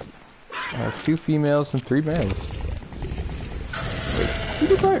 I have 2 females and 3 males. Wait, who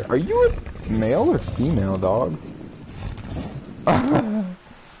did I? Are you a male or female, dog?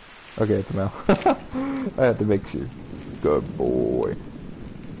 Okay, it's a male. I had to make sure. Good boy.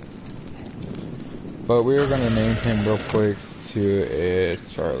 But we are gonna name him real quick to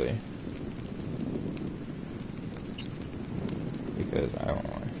Charlie. Because I don't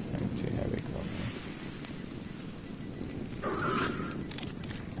want him to have a clone.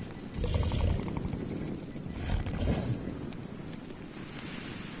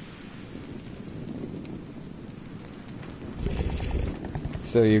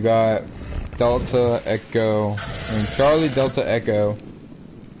 So you got Delta Echo, Charlie Delta Echo.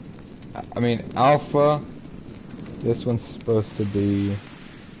 I mean Alpha. This one's supposed to be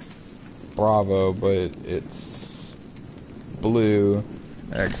Bravo, but it's Blue.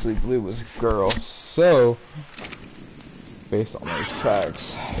 Actually, Blue was a girl. So, based on those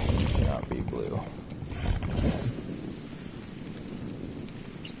facts, it cannot be Blue.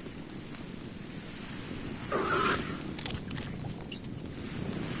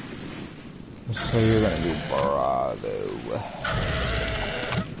 So you're gonna be Bravo.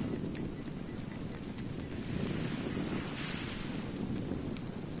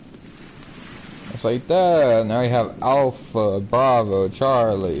 Just like that. Now you have Alpha, Bravo,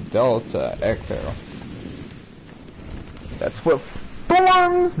 Charlie, Delta, Echo. That's what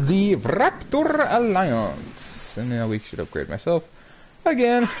forms the Raptor Alliance. And now we should upgrade myself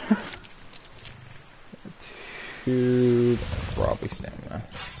again to probably stamina.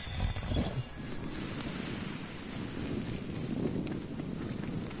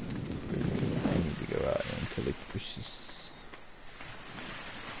 I need to go out and collect bushes.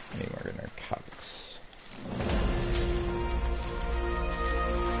 I need more narcotics.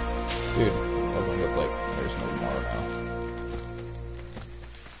 Dude, doesn't look like there's no more now.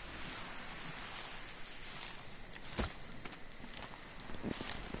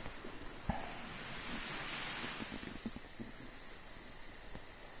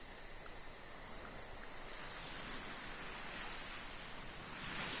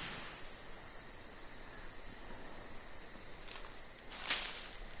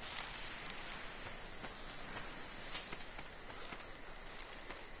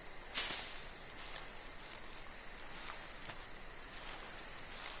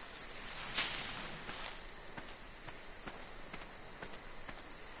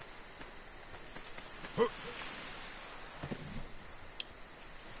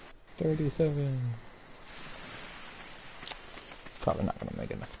 Probably not gonna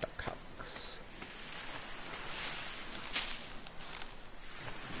make enough narcotics.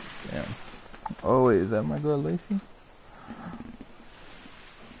 Damn. Oh wait, is that my girl Lacey?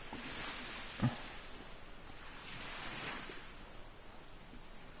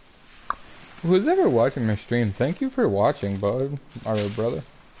 Who's ever watching my stream, thank you for watching, bud. Alright, brother.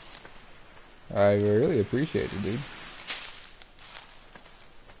 I really appreciate it, dude.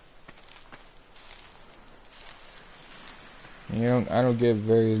 I don't get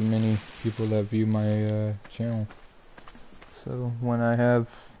very many people that view my channel. So when I have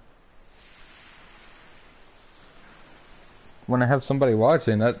somebody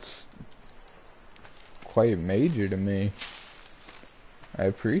watching, that's quite major to me. I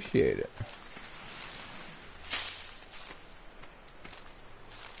appreciate it.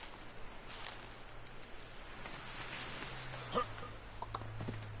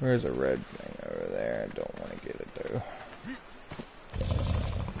 There's a red thing over there. I don't want to get it though.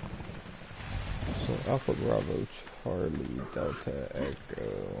 So Alpha Bravo Charlie Delta Echo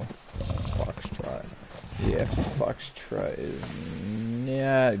Foxtrot. Yeah, Foxtrot is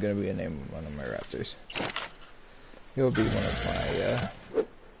not gonna be a name of one of my raptors. He'll be one of my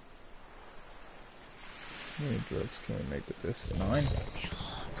how many drugs can we make with this? 9?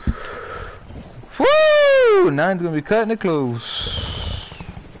 Woo! 9's gonna be cutting it close.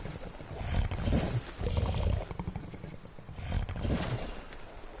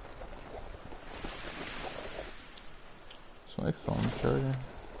 My phone charger.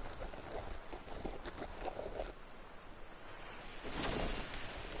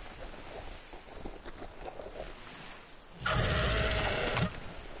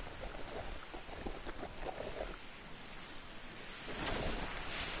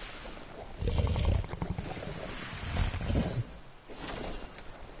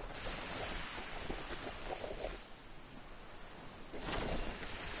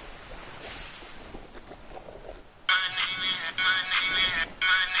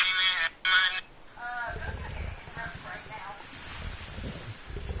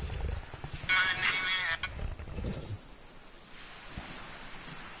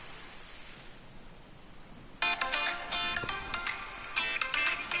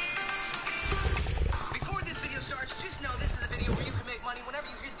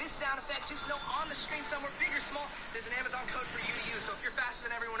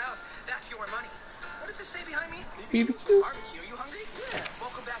 house. That's your money. What does it say behind me? BBQ. Barbecue. Are you hungry? Yeah.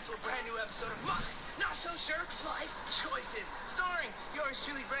 Welcome back to a brand new episode of Muck. Not so sure. Life Choices. Starring yours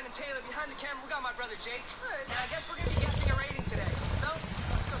truly, Brendan Taylor. Behind the camera, we got my brother Jake. And I guess we're gonna be guessing a rating today. So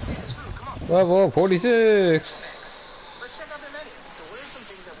let's go see this food. Come on. Level 46. Let's check out the menu. So what are some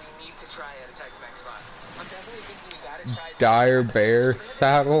things that we need to try at a Tex-Mex spot? I'm definitely thinking we gotta try Dire bear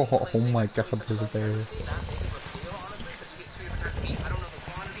saddle. Oh my god, there's a bear.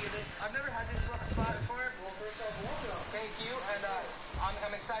 I've never had this spot before. Thank you, and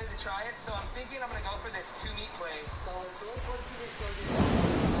I'm excited to try it. So I'm thinking I'm gonna go for this 2-meat plate.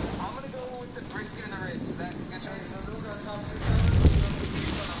 I'm gonna go with the brisket and the ribs. Is that a good choice? Okay,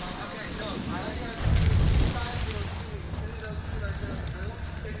 so I like that.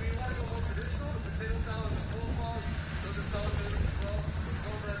 If you want to go more traditional, the potato salad and the full sauce, those are solid food as well. With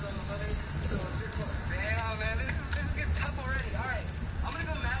cornbread on the honey, so it's your choice. Damn, man, this is getting tough already. All right, I'm gonna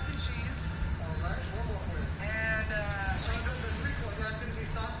go mac and cheese. All right, one more for you. And so I'm going to the treat one. That's gonna be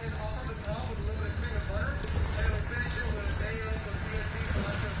sauteed off of the top with a little bit of cream and butter, and we'll finish it with a mayo, tortilla cheese,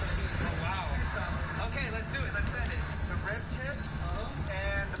 cilantro, sardines. Oh wow. Okay, let's do it. Let's send it. The rib tips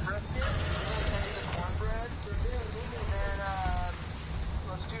and the brisket. And the cornbread. And then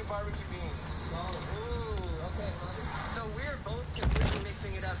let's do barbecue beans. Ooh, okay. So we're both completely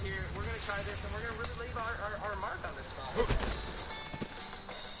mixing it up here. We're gonna try this, and we're gonna really leave our mark on this spot.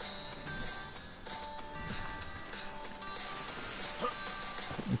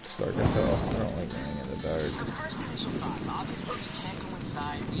 It's dark as hell. I don't like running in the dark. So first initial thoughts. Obviously, you can't go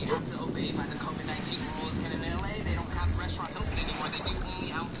inside. We have to obey by the COVID-19 rules. And in LA, they don't have restaurants open anymore. They do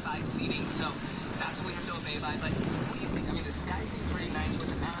only outside seating. So that's what we have to obey by. But what do you think? I mean, the sky seems pretty nice with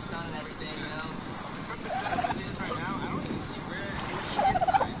the mask on and everything, you know? From the setup it is right now, I don't even see where you eat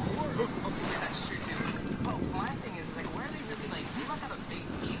inside. Okay, that's true too. But my thing is, like, where are they really, like, they must have a big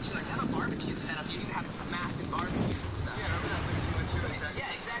kitchen. Like, they have a barbecue setup. You even have massive barbecues and stuff. Yeah, remember that place we went to in Texas?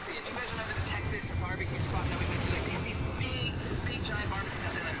 Yeah, exactly. If you guys remember the Texas barbecue spot that we went to, like, they have these big giant barbecues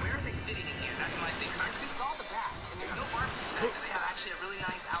out there. Like, where are they fitting in here? That's my thing. I just saw the back, and there's no barbecue pit. And they have actually a really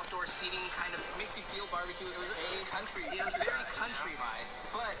nice outdoor seating, kind of makes you feel barbecue. It was a country. It was very country vibe.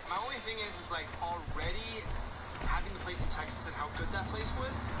 But my only thing is like already having the place in Texas and how good that place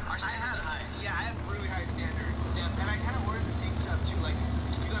was. I have high. Yeah, I have really high standards. Yeah, and I kind of ordered the same stuff too. Like,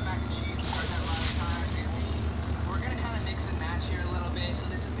 you got mac and cheese. We heard that last time. We're gonna kind of mix and match here a little bit. So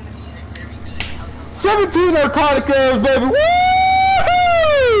this is gonna be a very good. 17 narcotic arrows, baby!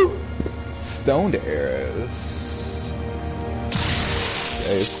 Woo! Stoned arrows.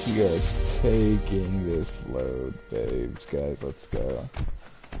 Guys, we are taking this load, babes. Guys, let's go.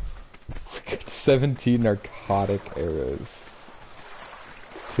 We got 17 narcotic arrows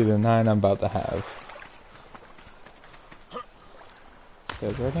to the 9 I'm about to have. This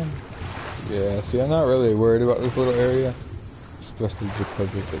guy's right in. Yeah, see, I'm not really worried about this little area, especially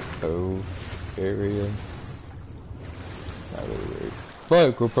because it's a cove area. Not really worried.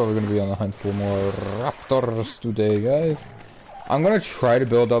 But we're probably going to be on the hunt for more raptors today, guys. I'm going to try to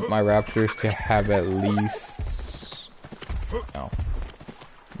build up my raptors to have at least, no,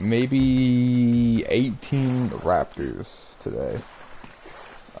 maybe 18 raptors today.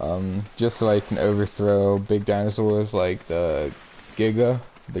 Just so I can overthrow big dinosaurs like the type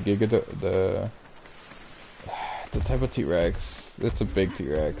of T-Rex. It's a big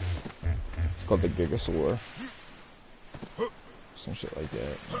T-Rex. It's called the Gigasaur. Some shit like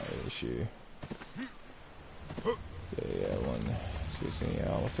that. Not really sure. Yeah, one. Seriously,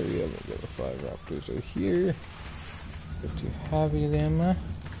 I'll show you the 5 raptors right here. They're too heavy them.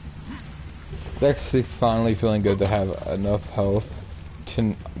 It's actually finally feeling good to have enough health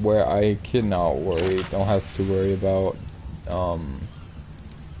to where I cannot worry. Don't have to worry about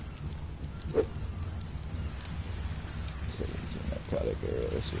narcotic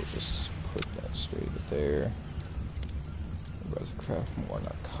arrows. We'll just put that straight there. We're about to craft more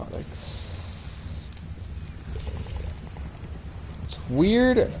narcotics. It's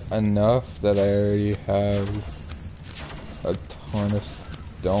weird enough that I already have a ton of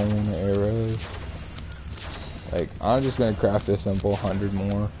stone arrows. Like, I'm just gonna craft a simple 100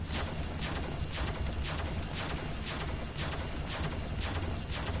 more.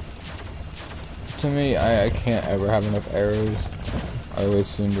 To me, I can't ever have enough arrows. I always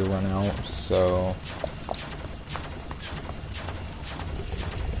seem to run out, so...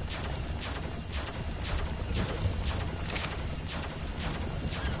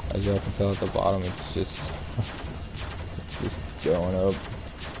 As y'all can tell at the bottom, it's just... it's just going up.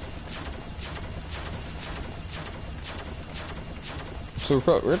 So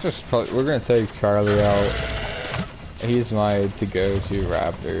we're gonna take Charlie out he's my to-go-to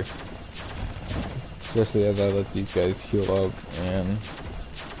raptor. Especially as I let these guys heal up and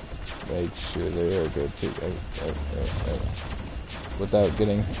make sure they are good to go. Without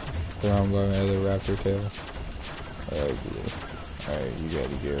getting thrown by my other raptor tail. Alright, Blue. Alright, you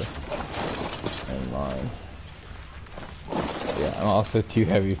gotta go. And mine. Yeah, I'm also too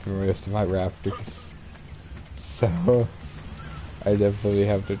heavy for most of my raptors. So, I definitely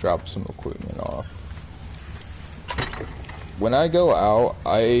have to drop some equipment off. When I go out,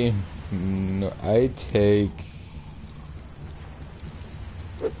 I take...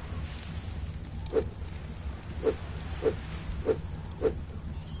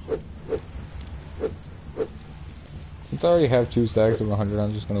 Since I already have 2 stacks of 100,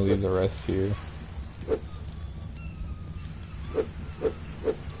 I'm just gonna leave the rest here.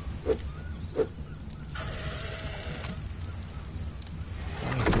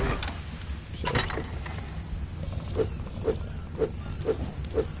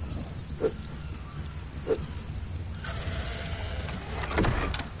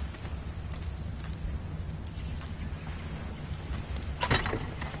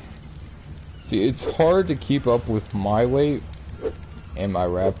 See, it's hard to keep up with my weight and my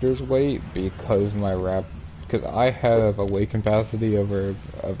raptor's weight because I have a weight capacity of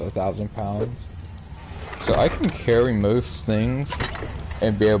 1,000 pounds. So I can carry most things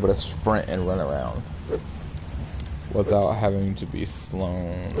and be able to sprint and run around without having to be slow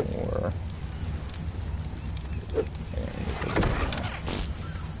or...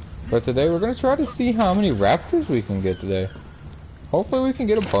 But today we're gonna try to see how many raptors we can get today. Hopefully we can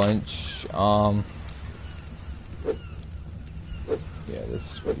get a bunch. Yeah, this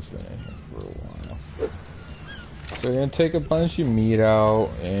space been in here for a while. So we're gonna take a bunch of meat out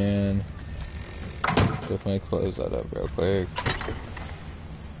and definitely close that up real quick.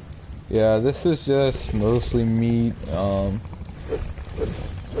 Yeah, this is just mostly meat.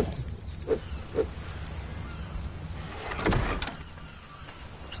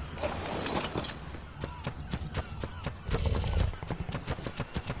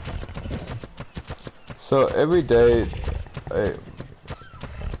 So every day,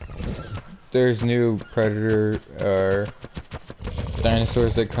 there's new predator or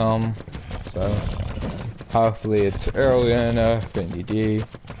dinosaurs that come. So hopefully it's early enough in DD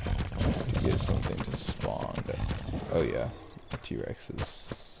to get something to spawn. Oh yeah, T-Rexes.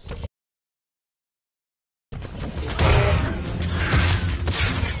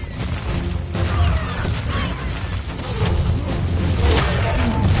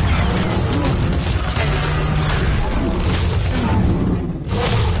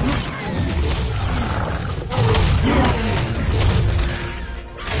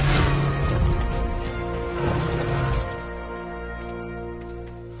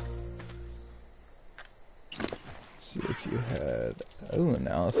 You had an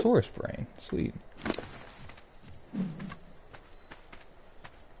Allosaurus brain. Sweet.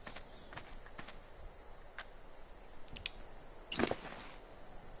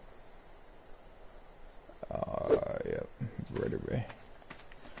 Yep, vertebrae.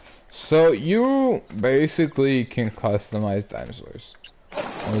 So you basically can customize dinosaurs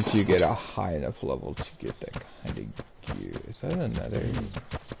once you get a high enough level to get that kind of gear. Is that another?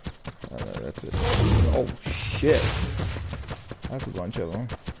 Oh no, that's it. Oh shit. That's a bunch of them.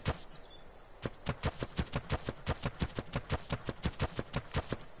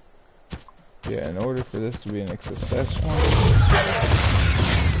 Yeah, in order for this to be an successful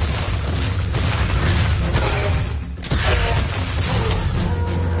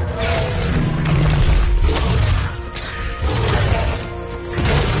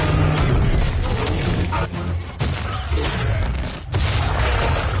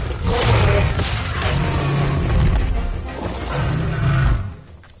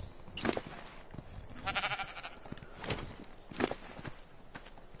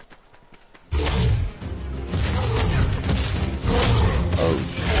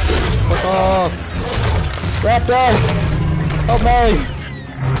Raptor! Help me!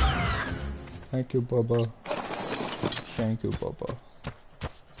 Thank you, Bubba. Thank you, Bubba.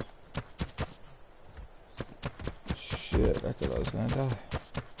 Shit, I thought I was gonna die.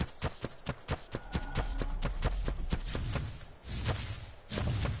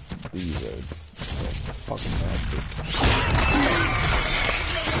 These are fucking bastards.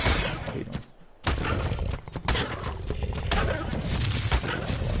 I hate them.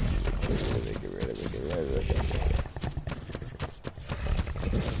 Get rid of it.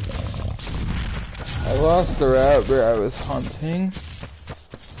 I lost the raptor I was hunting.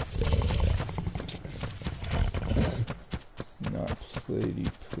 Not pretty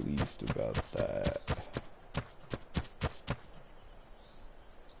pleased about that.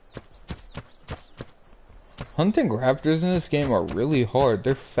 Hunting raptors in this game are really hard.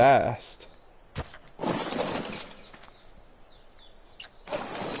 They're fast.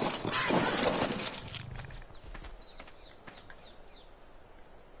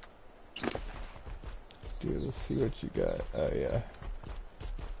 Dude, let's see what you got. Oh, yeah.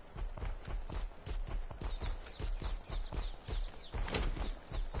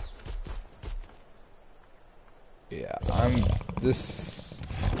 Yeah, I'm this.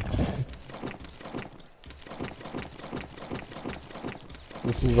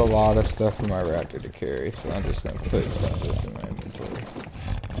 This is a lot of stuff for my raptor to carry, so I'm just gonna put some of this in my inventory.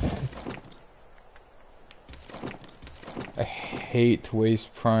 I hate to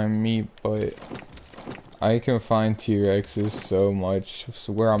waste prime meat, but I can find T-Rexes so much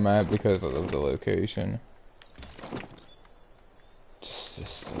where I'm at because of the location.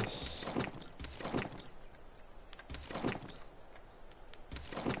 Just this.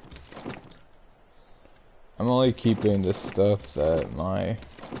 I'm only keeping the stuff that my...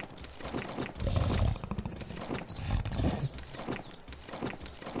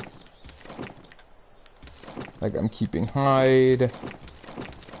 Like, I'm keeping hide.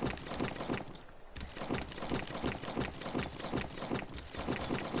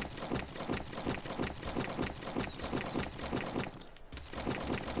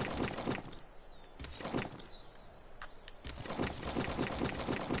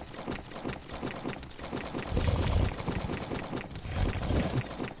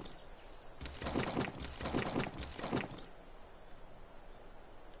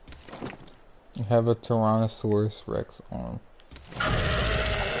 I have a Tyrannosaurus Rex arm.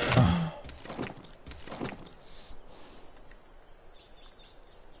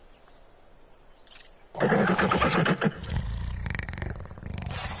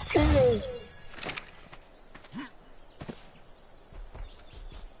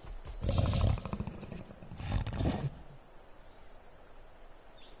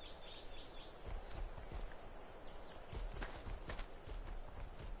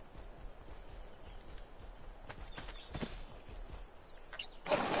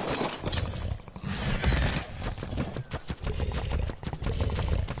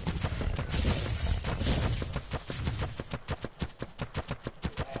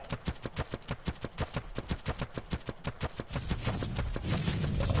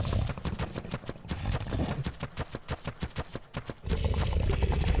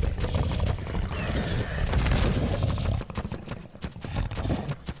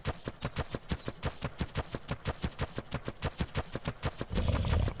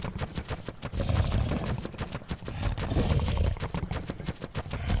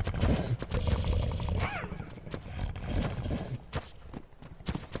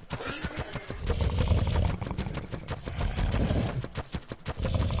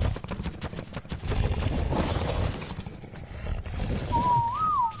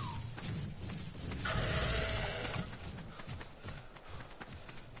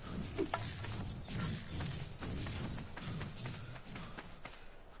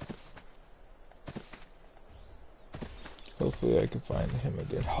 Hopefully I can find him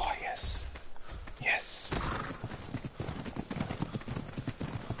again. Oh, yes. Yes.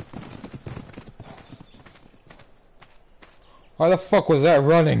 Why the fuck was that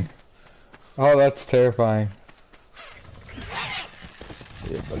running? Oh, that's terrifying.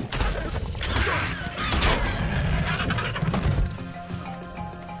 Yeah, buddy.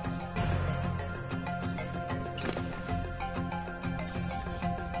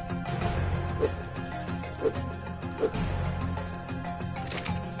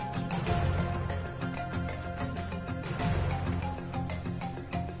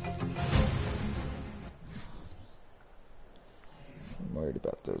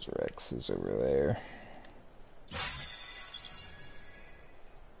 About those Rexes over there.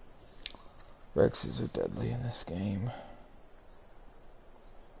 Rexes are deadly in this game.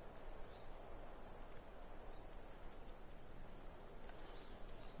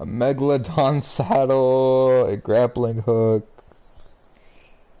 A Megalodon saddle, a grappling hook.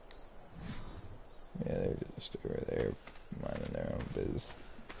 Yeah, they're just over there minding their own biz.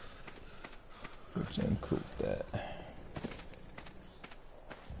 Which I'm cool with that.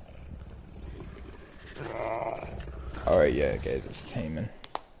 Alright, yeah, guys, it's taming.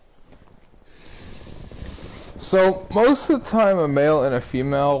 So, most of the time, a male and a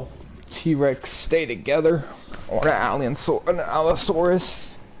female T-Rex stay together, or an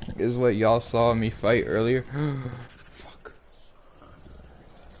Allosaurus, is what y'all saw me fight earlier. Fuck.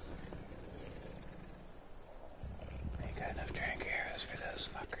 I ain't got enough drink arrows for those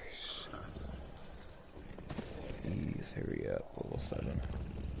fuckers. Please, hurry up, level 7.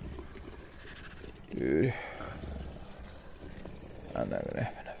 Dude. I'm not gonna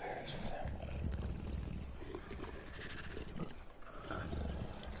have enough arrows for them.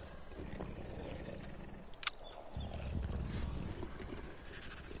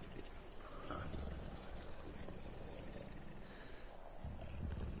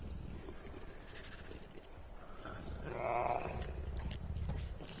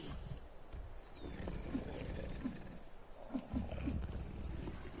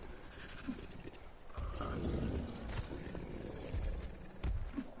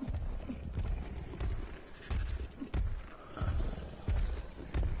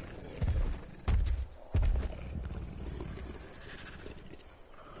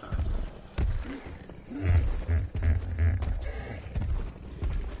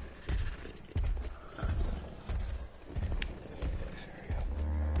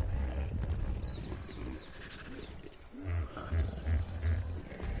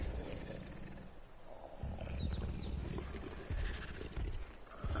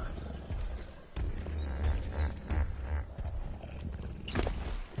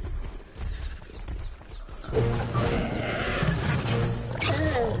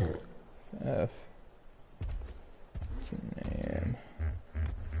 F. What's the name?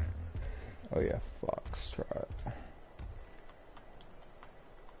 Oh yeah, Foxtrot.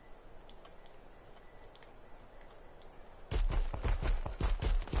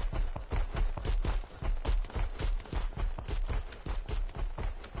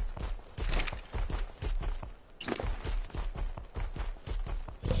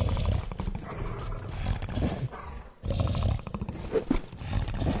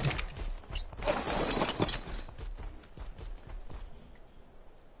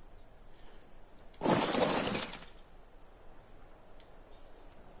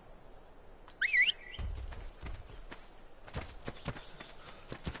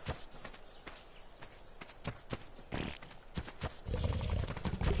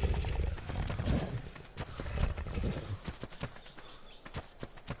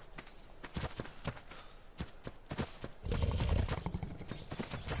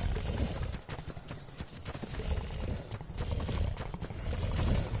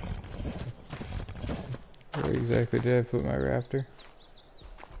 Where exactly did I put my raptor?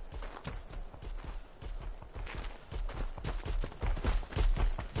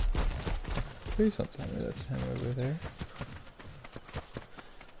 Please don't tell me that's him over there.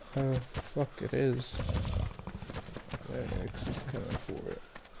 Oh, fuck, it is. That X is coming for it.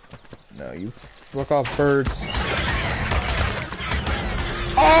 No, you fuck off, birds.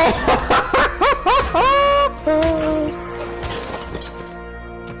 Oh!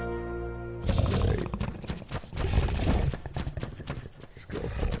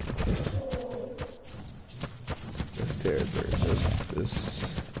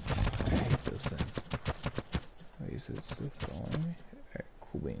 I hate those things. Oh, is it still following me? Alright,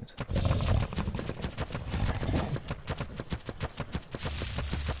 cool beans.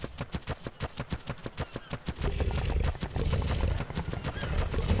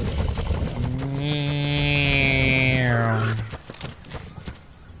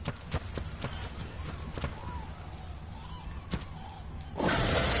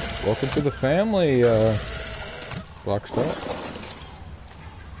 Welcome to the family, Foxtrot.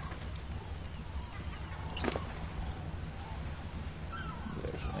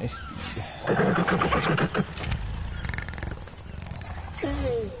 Nice speed.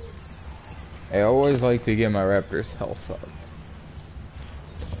 I always like to get my raptor's health up.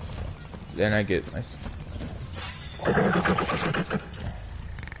 Then I get my...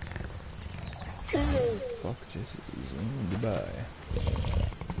 Fuck, just zoom goodbye.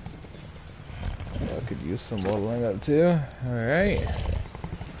 I could use some leveling up too. Alright.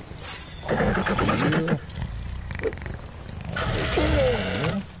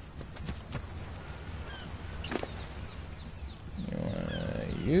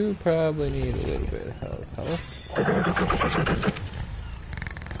 You probably need a little bit of health.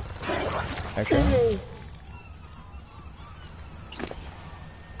 Okay.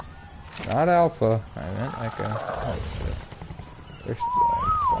 Not alpha. I meant echo. Oh shit. They're still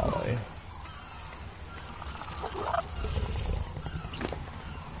on folly.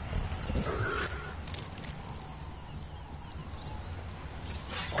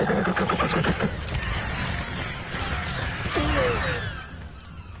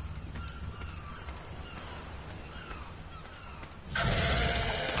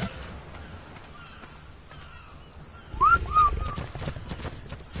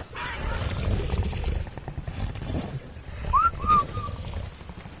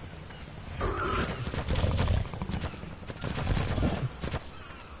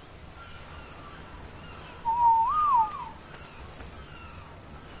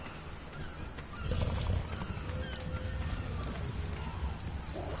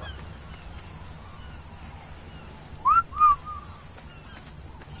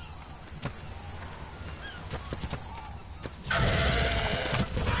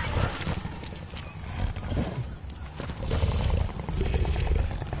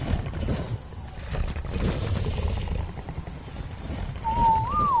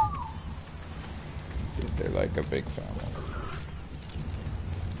 like a big family.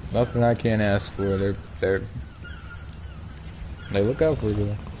 Nothing I can't ask for. They look out for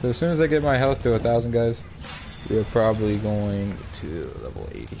you. So as soon as I get my health to 1,000, guys, we're probably going to level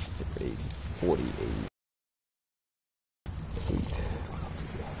 83, 48. Sweet.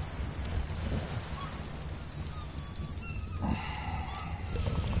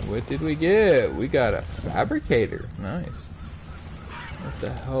 What did we get? We got a fabricator. Nice. What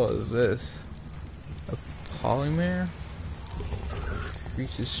the hell is this? A polymer?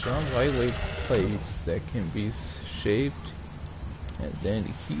 Creates strong lightweight plates that can be shaped and then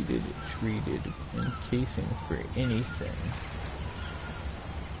heated, treated, and casing for anything.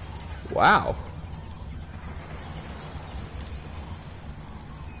 Wow.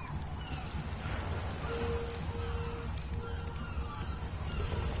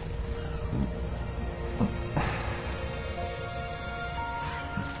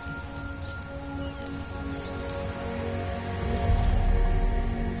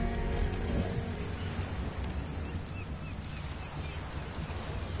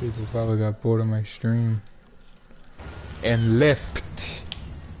 People probably got bored of my stream and left.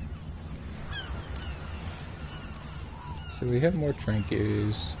 So we have more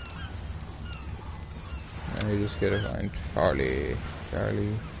trinkets. And we just gotta find Charlie.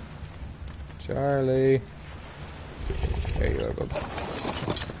 Charlie. There you are, bub.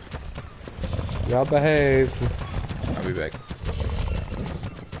 Y'all behave. I'll be back.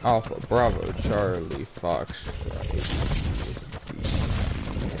 Alpha, Bravo, Charlie, Fox,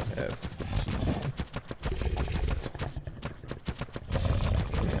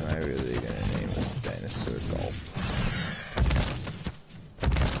 Am I really gonna name this dinosaur golf?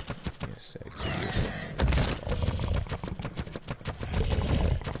 Yes, actually,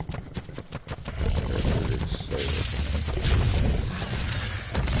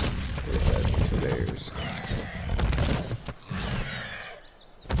 Bears.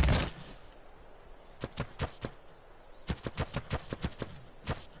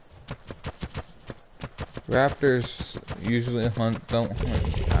 Raptors usually don't hunt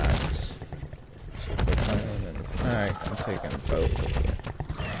packs. Alright, I'm taking both.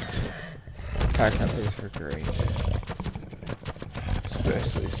 Pack hunters are great.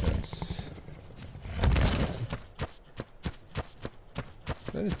 Especially since...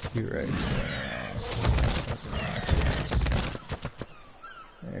 Is that a T-Rex?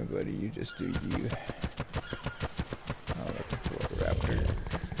 Hey buddy, you just do you. I'm looking for a raptor.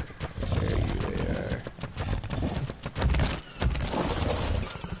 There you are.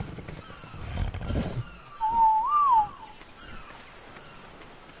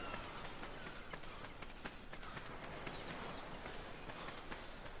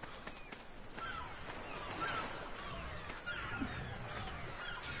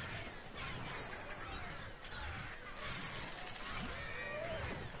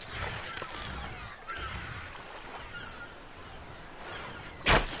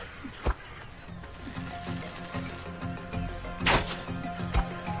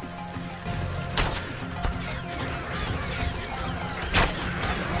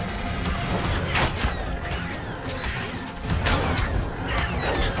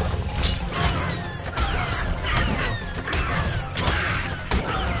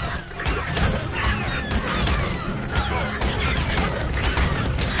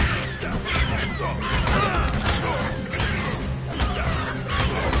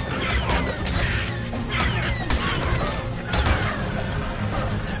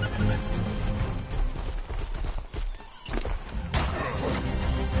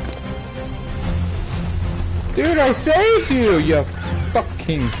 Dude, I saved you, you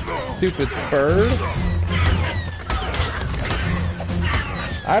fucking stupid bird.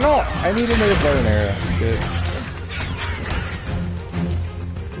 I need another bow and arrow. Shit.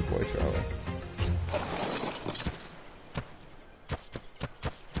 Good boy, Charlie.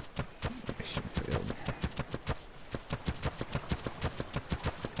 Mission failed.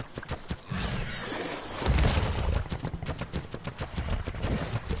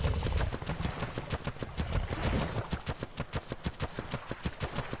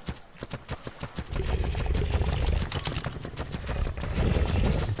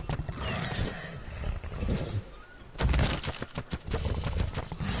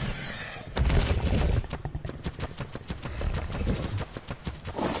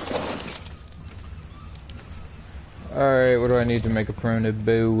 Alright, what do I need to make a primitive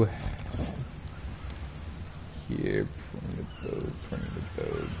bow? Here, primitive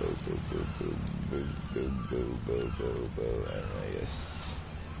bow, yes.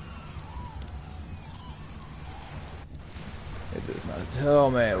 It does not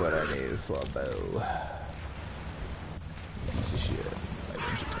tell me what I need for a bow. shit. I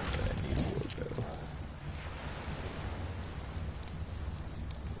don't think I need wood though.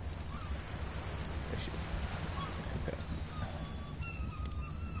 Oh shit. Okay.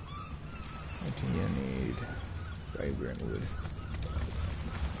 What do you need? Vibrant wood.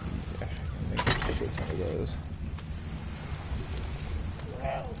 Yeah, I can make a shit ton of those.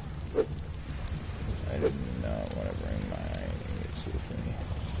 I did not want to bring my ingots with me.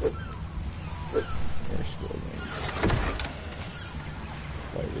 There's squirrel ingots.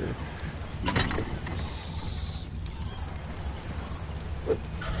 Fiber.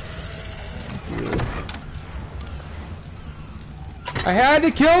 I had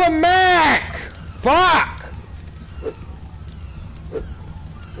to kill a Mac! Fuck!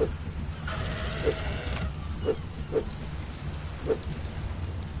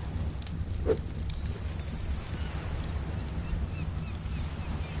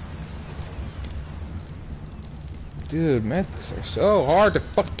 Dude, mechs are so hard to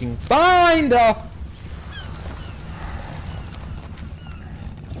fucking find!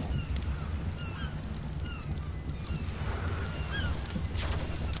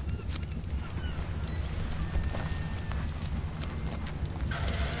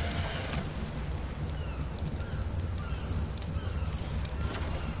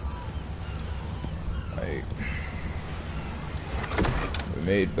 Right. We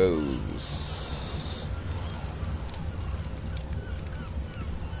made bows.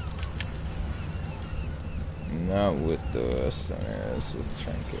 Not with the Westerners, with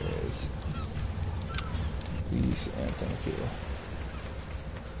trinkets. Please and thank you.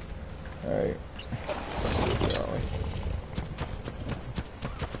 Alright.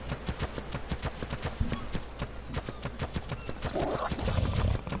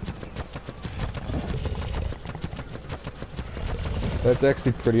 That's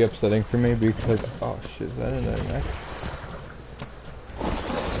actually pretty upsetting for me because, oh shit, is that in that neck?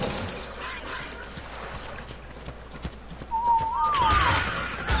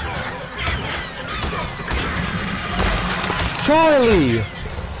 Charlie!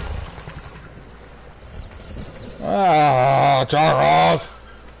 Ah, Charles!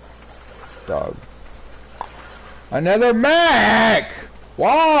 Dog. Another Mac!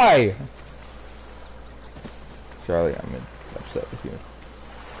 Why? Charlie, I'm upset with you.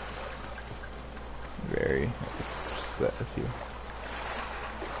 Very upset with you.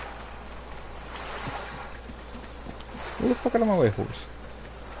 Who the fuck out of my way, horse?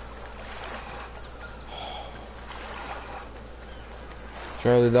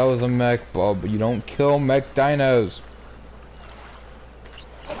 Charlie, that was a mech, Bob, but you don't kill mech dinos.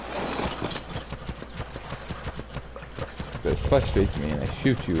 That frustrates me, and I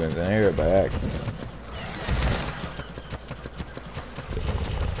shoot you in the air by accident.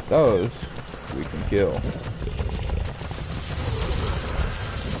 Those we can kill.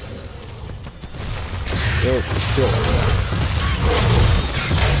 Those can kill.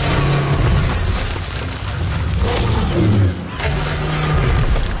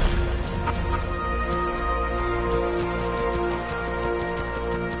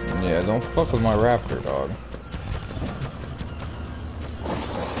 Yeah, don't fuck with my raptor, dog.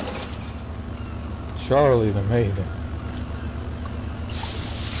 Charlie's amazing.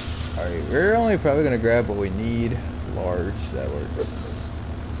 Alright, we're only probably gonna grab what we need. Large, that works.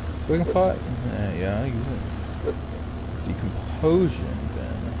 Quick pot? Yeah, I'll use it. Decomposition,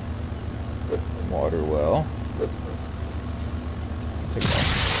 then. Water well. Take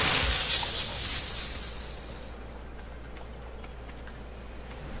that.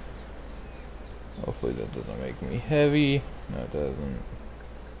 Hopefully that doesn't make me heavy. No, it doesn't.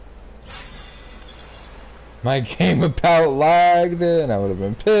 My game about lagged and I would have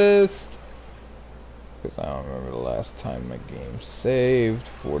been pissed. Because I don't remember the last time my game saved.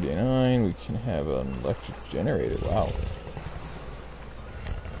 49, we can have an electric generator. Wow.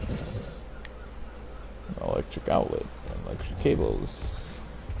 Electric outlet. Electric cables.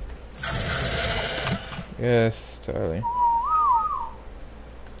 Yes, Charlie.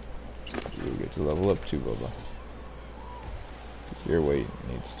 You get to level up too, Bubba. Your weight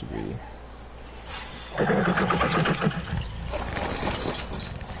needs to be...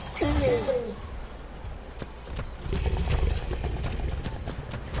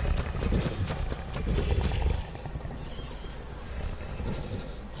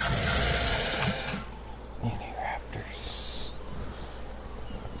 Raptors.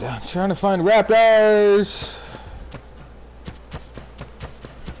 I'm trying to find raptors.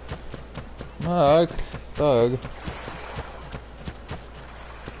 Thug.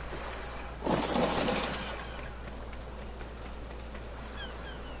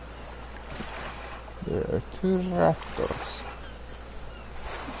 There are 2 raptors.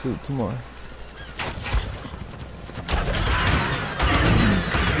 Two more.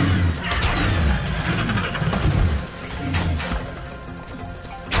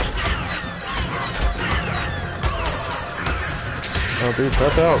 Oh, dude,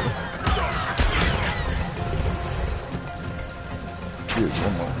 prep out. Dude,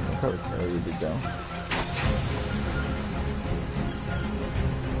 one more. I'll probably carry you down.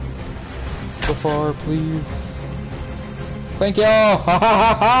 So far, please. Thank y'all! Ha ha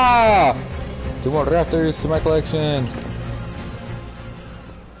ha ha! 2 more raptors to my collection.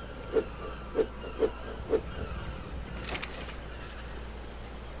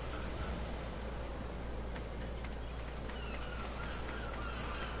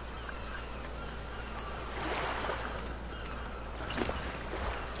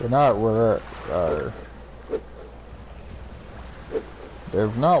 They're not what they're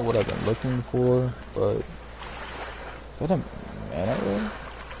not what I've been looking for, but is that a mana ray?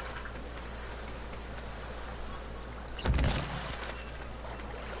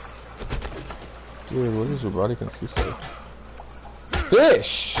 Dude, what does your body consist of?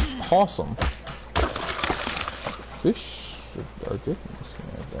 Fish! Awesome. Fish are good in this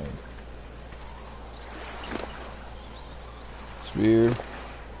game, I think. Sphere.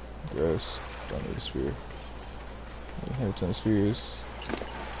 Gross. Don't need a sphere. I have 10 spheres.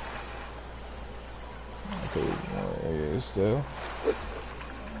 I'll take more areas though.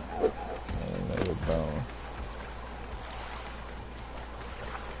 And another bone.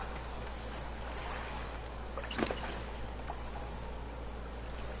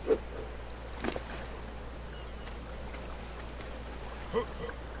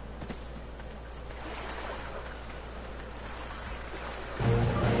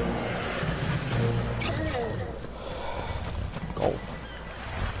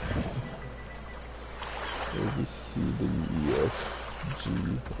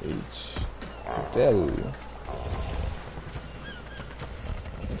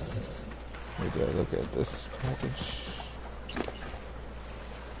 Maybe I look at this package.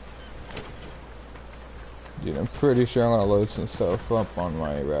 Dude, I'm pretty sure I'm gonna load some stuff up on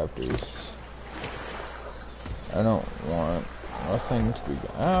my raptors. I don't want nothing to be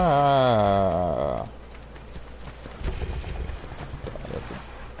God, that's a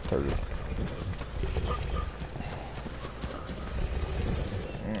turtle.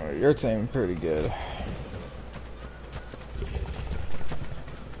 Oh, you're taming pretty good.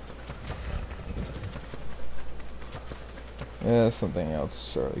 Yeah, something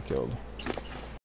else Charlie killed.